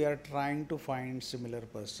artificially we are trying to find similar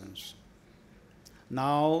persons.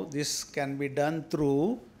 Now this can be done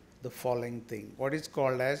through the following thing, what is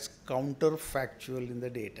called as counterfactual in the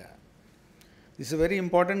data. This is a very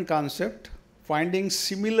important concept, finding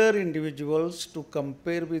similar individuals to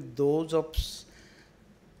compare with those of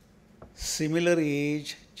similar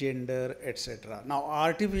age, gender, etc. Now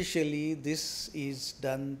artificially this is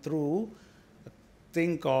done through a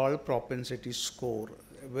thing called propensity score.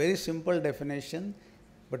 A very simple definition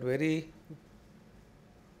but very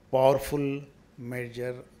powerful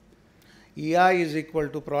measure. EI is equal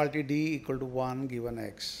to probability D equal to 1 given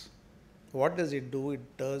X. What does it do?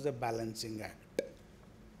 It does a balancing act.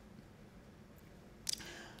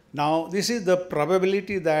 Now, this is the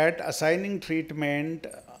probability that assigning treatment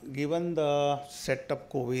given the set of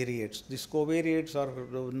covariates. These covariates are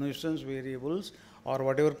the nuisance variables or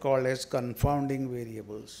whatever called as confounding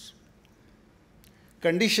variables.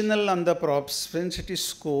 Conditional on the propensity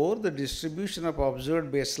score, the distribution of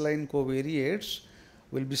observed baseline covariates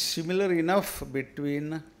will be similar enough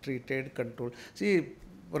between treated control. See,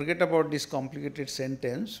 forget about this complicated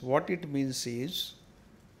sentence. What it means is,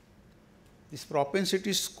 this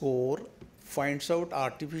propensity score finds out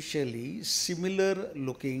artificially similar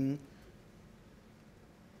looking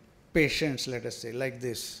patients, let us say, like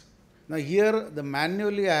this. Now, here the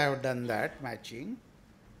manually I have done that matching.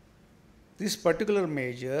 This particular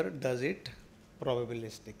measure does it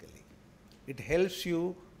probabilistically. It helps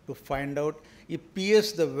you to find out if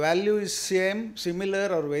PS the value is same, similar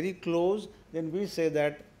or very close, then we say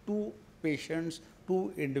that two patients,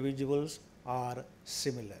 two individuals are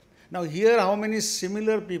similar. Now, here how many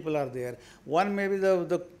similar people are there? One may be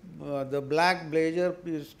the black blazer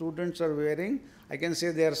students are wearing, I can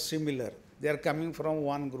say they are similar. They are coming from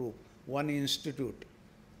one group, one institute.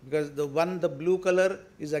 Because the blue color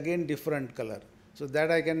is again different color. So, that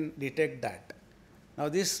I can detect that. Now,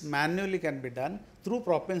 this manually can be done through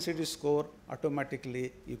propensity score,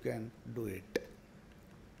 automatically you can do it.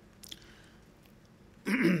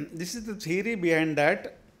 This is the theory behind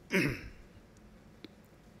that,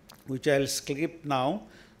 which I will skip now.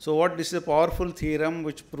 So, what this is a powerful theorem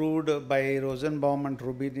which proved by Rosenbaum and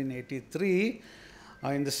Rubin in 83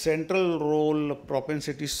 in the central role of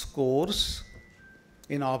propensity scores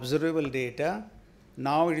in observable data.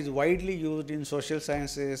 Now, it is widely used in social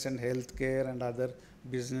sciences and healthcare and other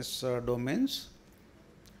business domains,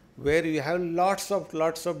 where you have lots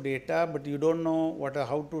of data, but you don't know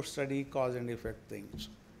how to study cause and effect things.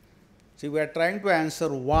 See, we are trying to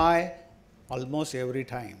answer why almost every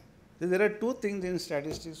time. So, there are two things in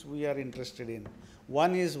statistics we are interested in.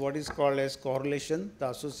 One is what is called as correlation, the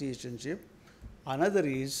associationship. Another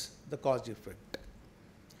is the cause effect.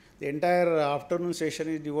 The entire afternoon session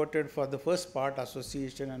is devoted for the first part,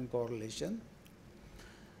 association and correlation.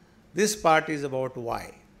 This part is about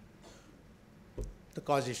why, the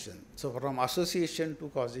causation. So, from association to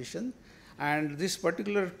causation, and this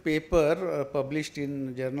particular paper published in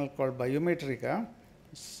a journal called Biomedical,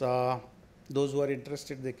 those who are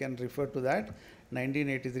interested, they can refer to that,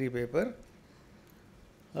 1983 paper.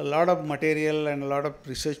 A lot of material and a lot of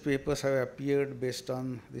research papers have appeared based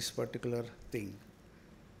on this particular thing.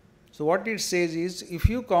 So, what it says is, if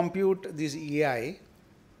you compute this EI,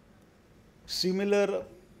 similar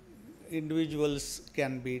individuals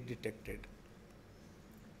can be detected.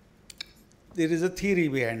 There is a theory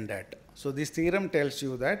behind that. So, this theorem tells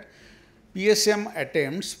you that PSM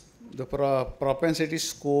attempts, the propensity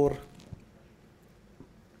score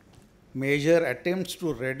measure attempts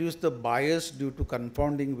to reduce the bias due to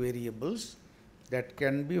confounding variables that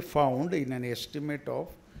can be found in an estimate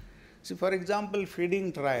of, see, for example,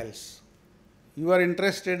 feeding trials. You are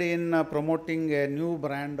interested in promoting a new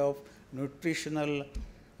brand of nutritional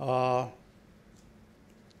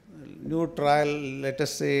new trial, let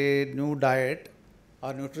us say new diet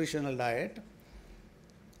or nutritional diet,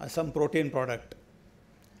 some protein product.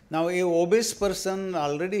 Now, a obese person,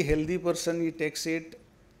 already healthy person, he takes it,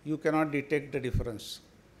 you cannot detect the difference.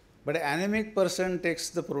 But an anemic person takes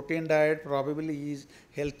the protein diet, probably his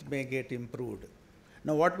health may get improved.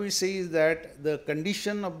 Now, what we say is that the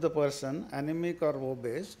condition of the person, anemic or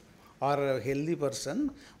obese or a healthy person,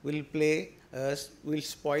 will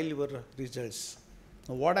spoil your results.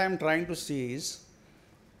 Now, what I am trying to see is,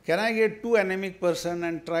 can I get two anemic person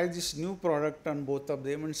and try this new product on both of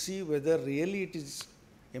them and see whether really it is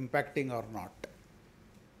impacting or not.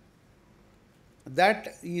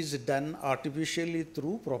 That is done artificially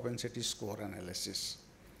through propensity score analysis.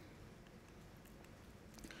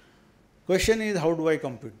 Question is, how do I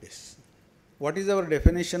compute this? What is our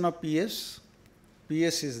definition of PS?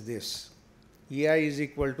 PS is this. EI is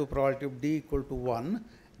equal to probability of D equal to 1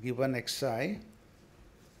 given Xi.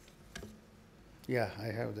 Yeah, I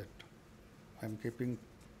have that. I am keeping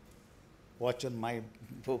watch on my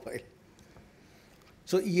mobile.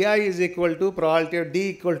 So, EI is equal to probability of D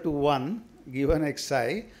equal to 1 given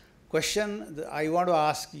Xi. Question I want to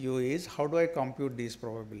ask you is, how do I compute these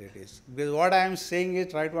probabilities? Because what I am saying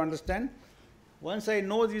is, try to understand, once I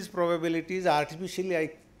know these probabilities, artificially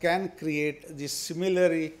I can create this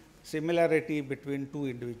similarity between two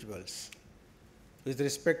individuals with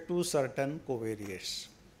respect to certain covariates.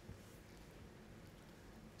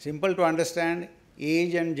 Simple to understand,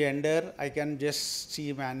 age and gender I can just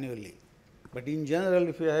see manually. But in general,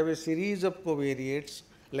 if you have a series of covariates,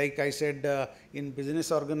 like I said, in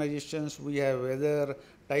business organizations, we have weather,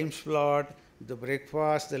 time slot, the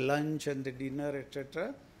breakfast, the lunch and the dinner,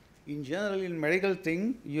 etc. In general, in medical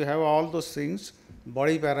thing, you have all those things,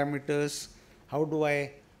 body parameters. How do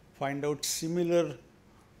I find out similarly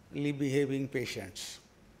behaving patients?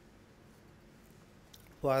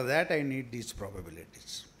 For that, I need these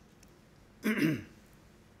probabilities.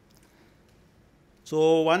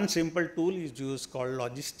 So, one simple tool is used called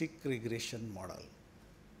logistic regression model.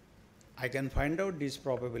 I can find out these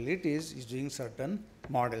probabilities using certain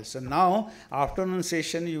models. So, now afternoon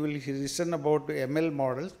session you will listen about ML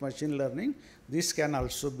models, machine learning. This can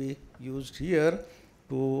also be used here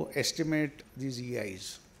to estimate these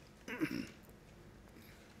EIs.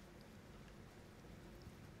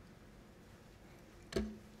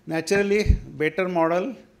 Naturally, better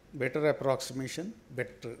model, better approximation,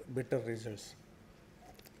 better results.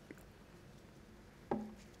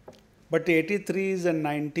 But 83s and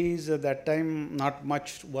 90s, at that time, not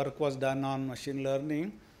much work was done on machine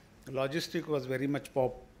learning. Logistic was very much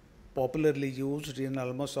popularly used in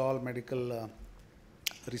almost all medical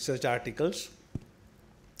research articles.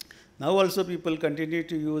 Now also people continue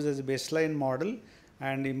to use as a baseline model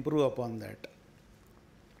and improve upon that.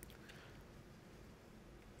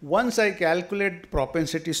 Once I calculate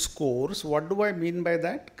propensity scores, what do I mean by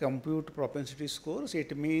that? Compute propensity scores.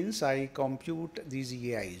 It means I compute these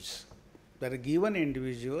EIs. For a given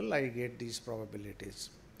individual, I get these probabilities.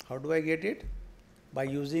 How do I get it? By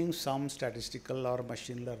using some statistical or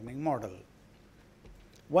machine learning model.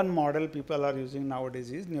 One model people are using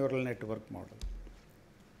nowadays is neural network model.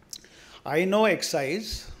 I know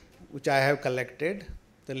Xi's, which I have collected,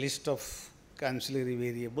 the list of ancillary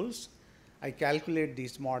variables. I calculate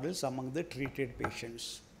these models among the treated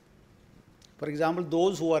patients. For example,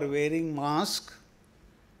 those who are wearing mask,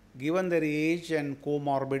 given their age and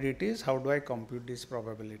comorbidities, how do I compute these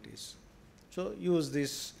probabilities? So, use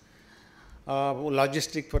this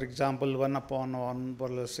logistic, for example, 1/1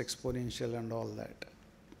 plus exponential and all that.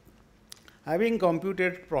 Having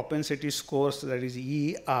computed propensity scores, that is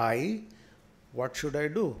EI, what should I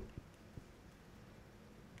do?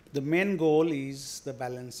 The main goal is the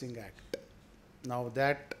balancing act. Now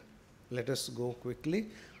that, let us go quickly.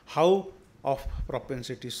 How of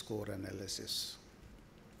propensity score analysis?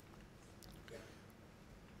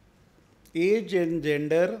 Age and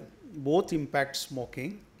gender both impact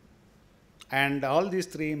smoking, and all these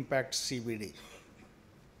three impact CVD.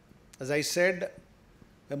 As I said,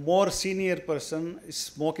 a more senior person is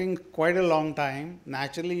smoking quite a long time,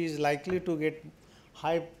 naturally is likely to get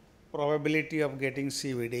high probability of getting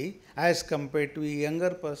CVD as compared to a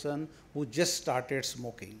younger person who just started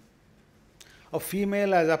smoking. A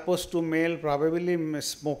female as opposed to male probably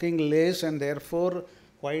smoking less and therefore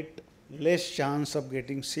quite less chance of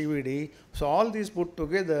getting CVD. So, all these put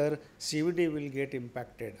together, CVD will get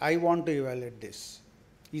impacted. I want to evaluate this.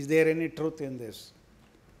 Is there any truth in this?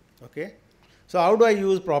 Okay. So, how do I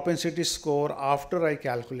use propensity score after I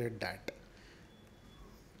calculate that?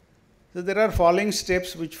 So, there are following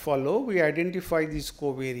steps which follow. We identify these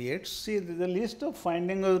covariates. See, the list of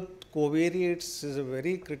finding out covariates is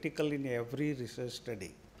very critical in every research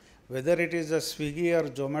study. Whether it is a Swiggy or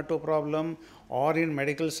Zomato problem or in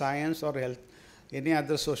medical science or health, any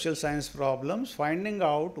other social science problems, finding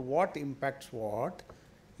out what impacts what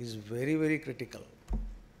is very, very critical.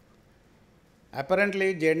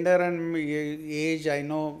 Apparently, gender and age, I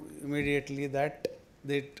know immediately that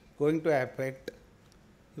it's going to affect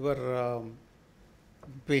your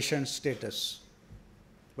patient status.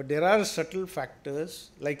 But there are subtle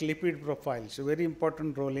factors like lipid profiles, a very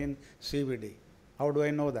important role in CVD. How do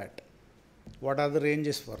I know that? What are the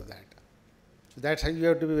ranges for that? So, that's how you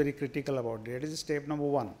have to be very critical about it. That is step number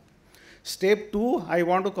 1. Step 2, I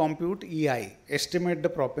want to compute EI, estimate the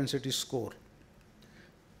propensity score.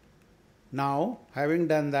 Now, having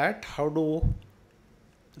done that, how do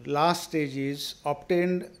last stage is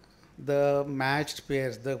obtained the matched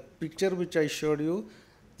pairs. The picture which I showed you,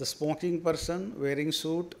 the smoking person wearing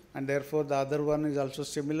suit and therefore the other one is also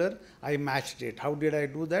similar, I matched it. How did I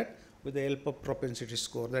do that? With the help of propensity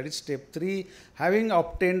score. That is step 3. Having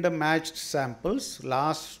obtained the matched samples,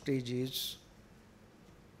 last stage is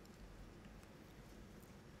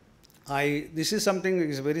this is something that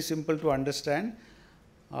is very simple to understand.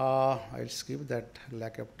 I'll skip that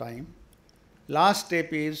lack of time. Last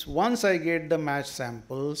step is once I get the matched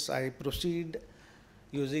samples, I proceed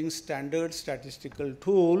using standard statistical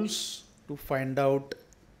tools to find out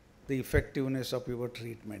the effectiveness of your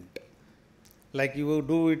treatment. like you will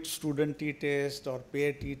do it student t-test or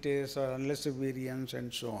pair t-test or unless variance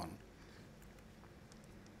and so on.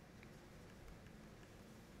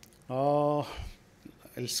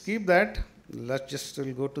 I'll skip that.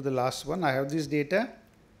 We'll go to the last one. I have this data.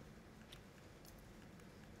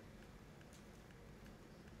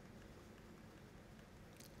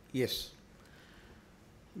 Yes.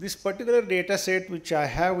 This particular data set which I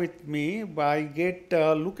have with me, I get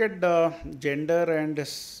look at the gender and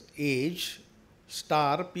age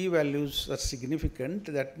star p values are significant.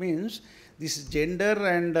 That means this gender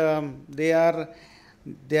and they are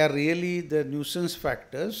really the nuisance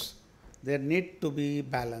factors. They need to be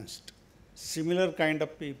balanced. Similar kind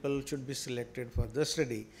of people should be selected for the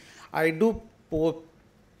study. I do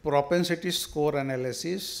propensity score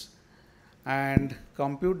analysis and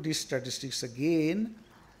compute these statistics again.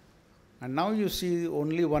 And now you see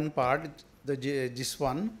only one part, this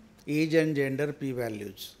one, age and gender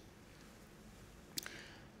p-values.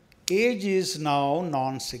 Age is now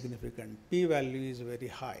non-significant. P-value is very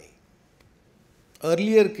high.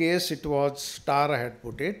 Earlier case, it was star I had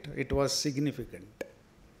put it. It was significant.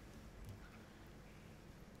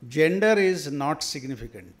 Gender is not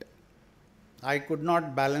significant. I could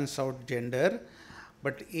not balance out gender,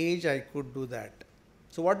 but age I could do that.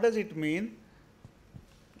 So what does it mean?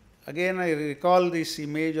 Again, I recall this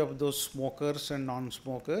image of those smokers and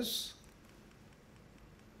non-smokers.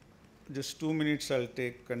 Just 2 minutes I'll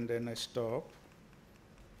take and then I stop.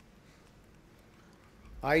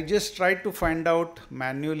 I just tried to find out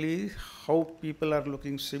manually how people are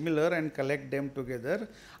looking similar and collect them together.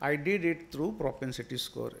 I did it through propensity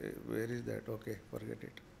score. Where is that? Okay, forget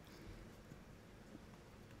it.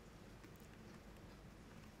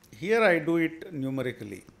 Here I do it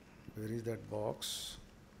numerically. Where is that box?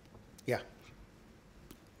 Yeah.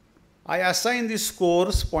 I assign the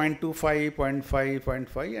scores 0.25, 0.5,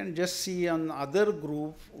 0.5 and just see on other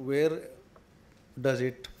group where does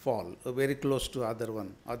it fall, very close to other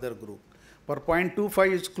group. For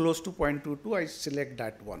 0.25 is close to 0.22, I select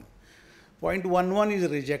that one. 0.11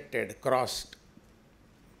 is rejected, crossed.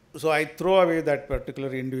 So I throw away that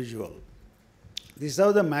particular individual. This is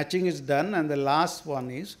how the matching is done, and the last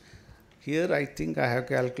one is, here I think I have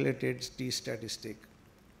calculated t statistic.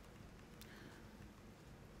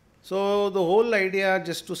 So the whole idea,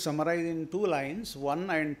 just to summarize in 2 lines, one,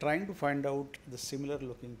 I am trying to find out the similar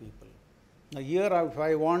looking people. Now here, if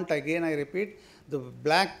I want, again I repeat, the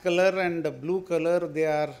black color and the blue color, they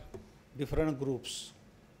are different groups.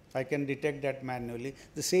 I can detect that manually.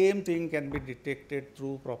 The same thing can be detected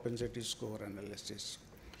through propensity score analysis.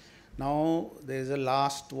 Now there is a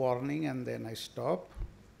last warning and then I stop.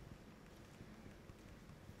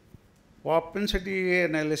 Propensity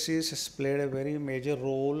analysis has played a very major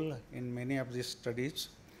role in many of these studies.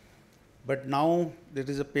 But now there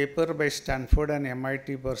is a paper by Stanford and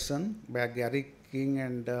MIT person, by Gary King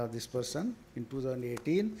and this person in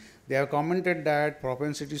 2018. They have commented that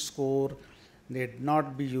propensity score need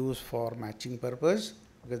not be used for matching purpose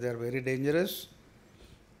because they are very dangerous.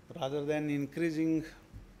 Rather than increasing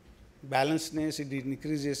balancedness, it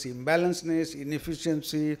increases imbalancedness,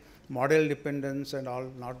 inefficiency, model dependence and all,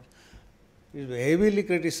 not is heavily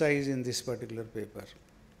criticized in this particular paper.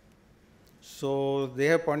 So they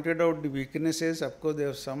have pointed out the weaknesses. Of course, they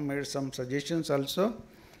have made some suggestions also,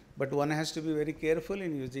 but one has to be very careful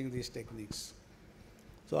in using these techniques.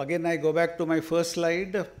 So again, I go back to my first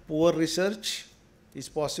slide. Poor research is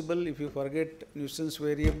possible if you forget nuisance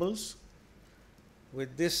variables.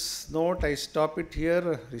 With this note, I stop it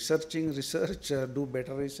here. Researching research, do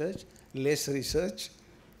better research, less research,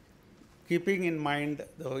 keeping in mind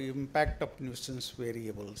the impact of nuisance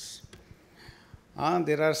variables.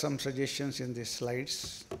 There are some suggestions in these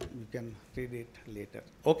slides. You can read it later.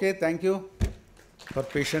 Okay, thank you for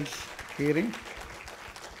patient hearing.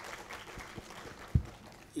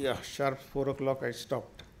 Yeah, sharp 4 o'clock I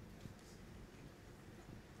stopped.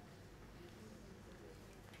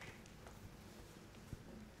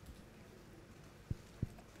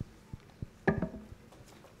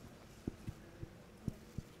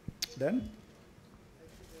 Done?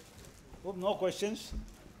 Oh, no questions?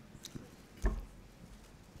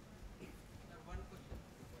 One question.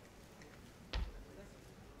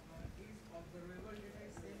 Is observable data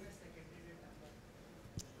same as secondary data?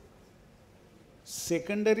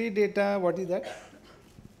 Secondary data, what is that?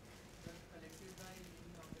 Collected by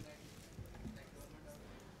organizations like government.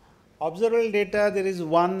 Observable data, there is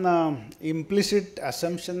one implicit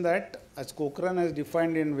assumption that, as Cochrane has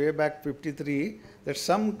defined in way back 53, that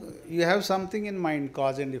you have something in mind,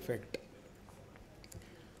 cause and effect.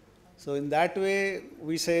 So in that way,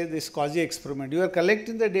 we say this quasi experiment. You are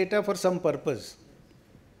collecting the data for some purpose.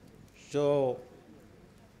 So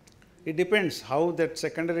it depends how that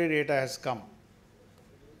secondary data has come.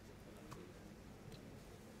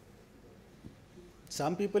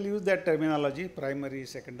 Some people use that terminology, primary,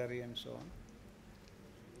 secondary, and so on.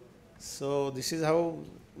 So this is how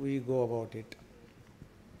we go about it.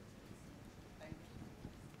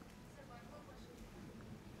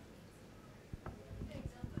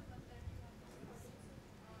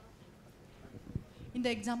 In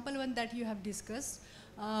the example one that you have discussed,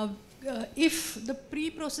 if the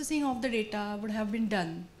pre-processing of the data would have been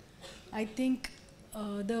done, I think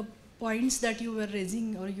the points that you were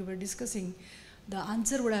raising or you were discussing, the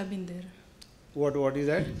answer would have been there. What is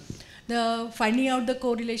that? The finding out the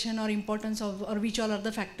correlation or importance of, or which all are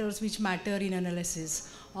the factors which matter in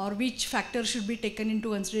analysis, or which factors should be taken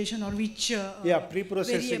into consideration, or which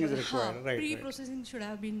pre-processing is required. Right. Pre-processing should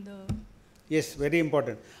have been the. Yes, very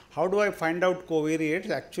important. How do I find out covariates?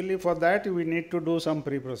 Actually, for that we need to do some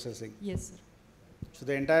pre-processing. Yes, sir. So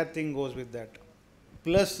the entire thing goes with that.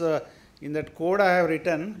 Plus, in that code I have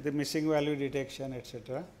written the missing value detection,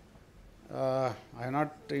 etc. I have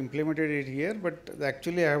not implemented it here, but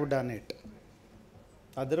actually I have done it.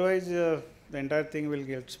 Otherwise, the entire thing will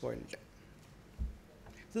get spoiled.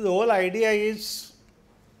 So the whole idea is,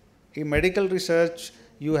 in medical research,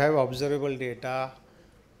 you have observable data,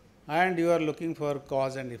 and you are looking for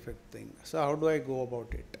cause and effect thing. So how do I go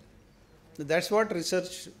about it? So that's what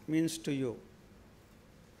research means to you.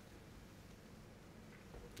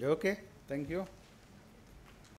 Okay, thank you.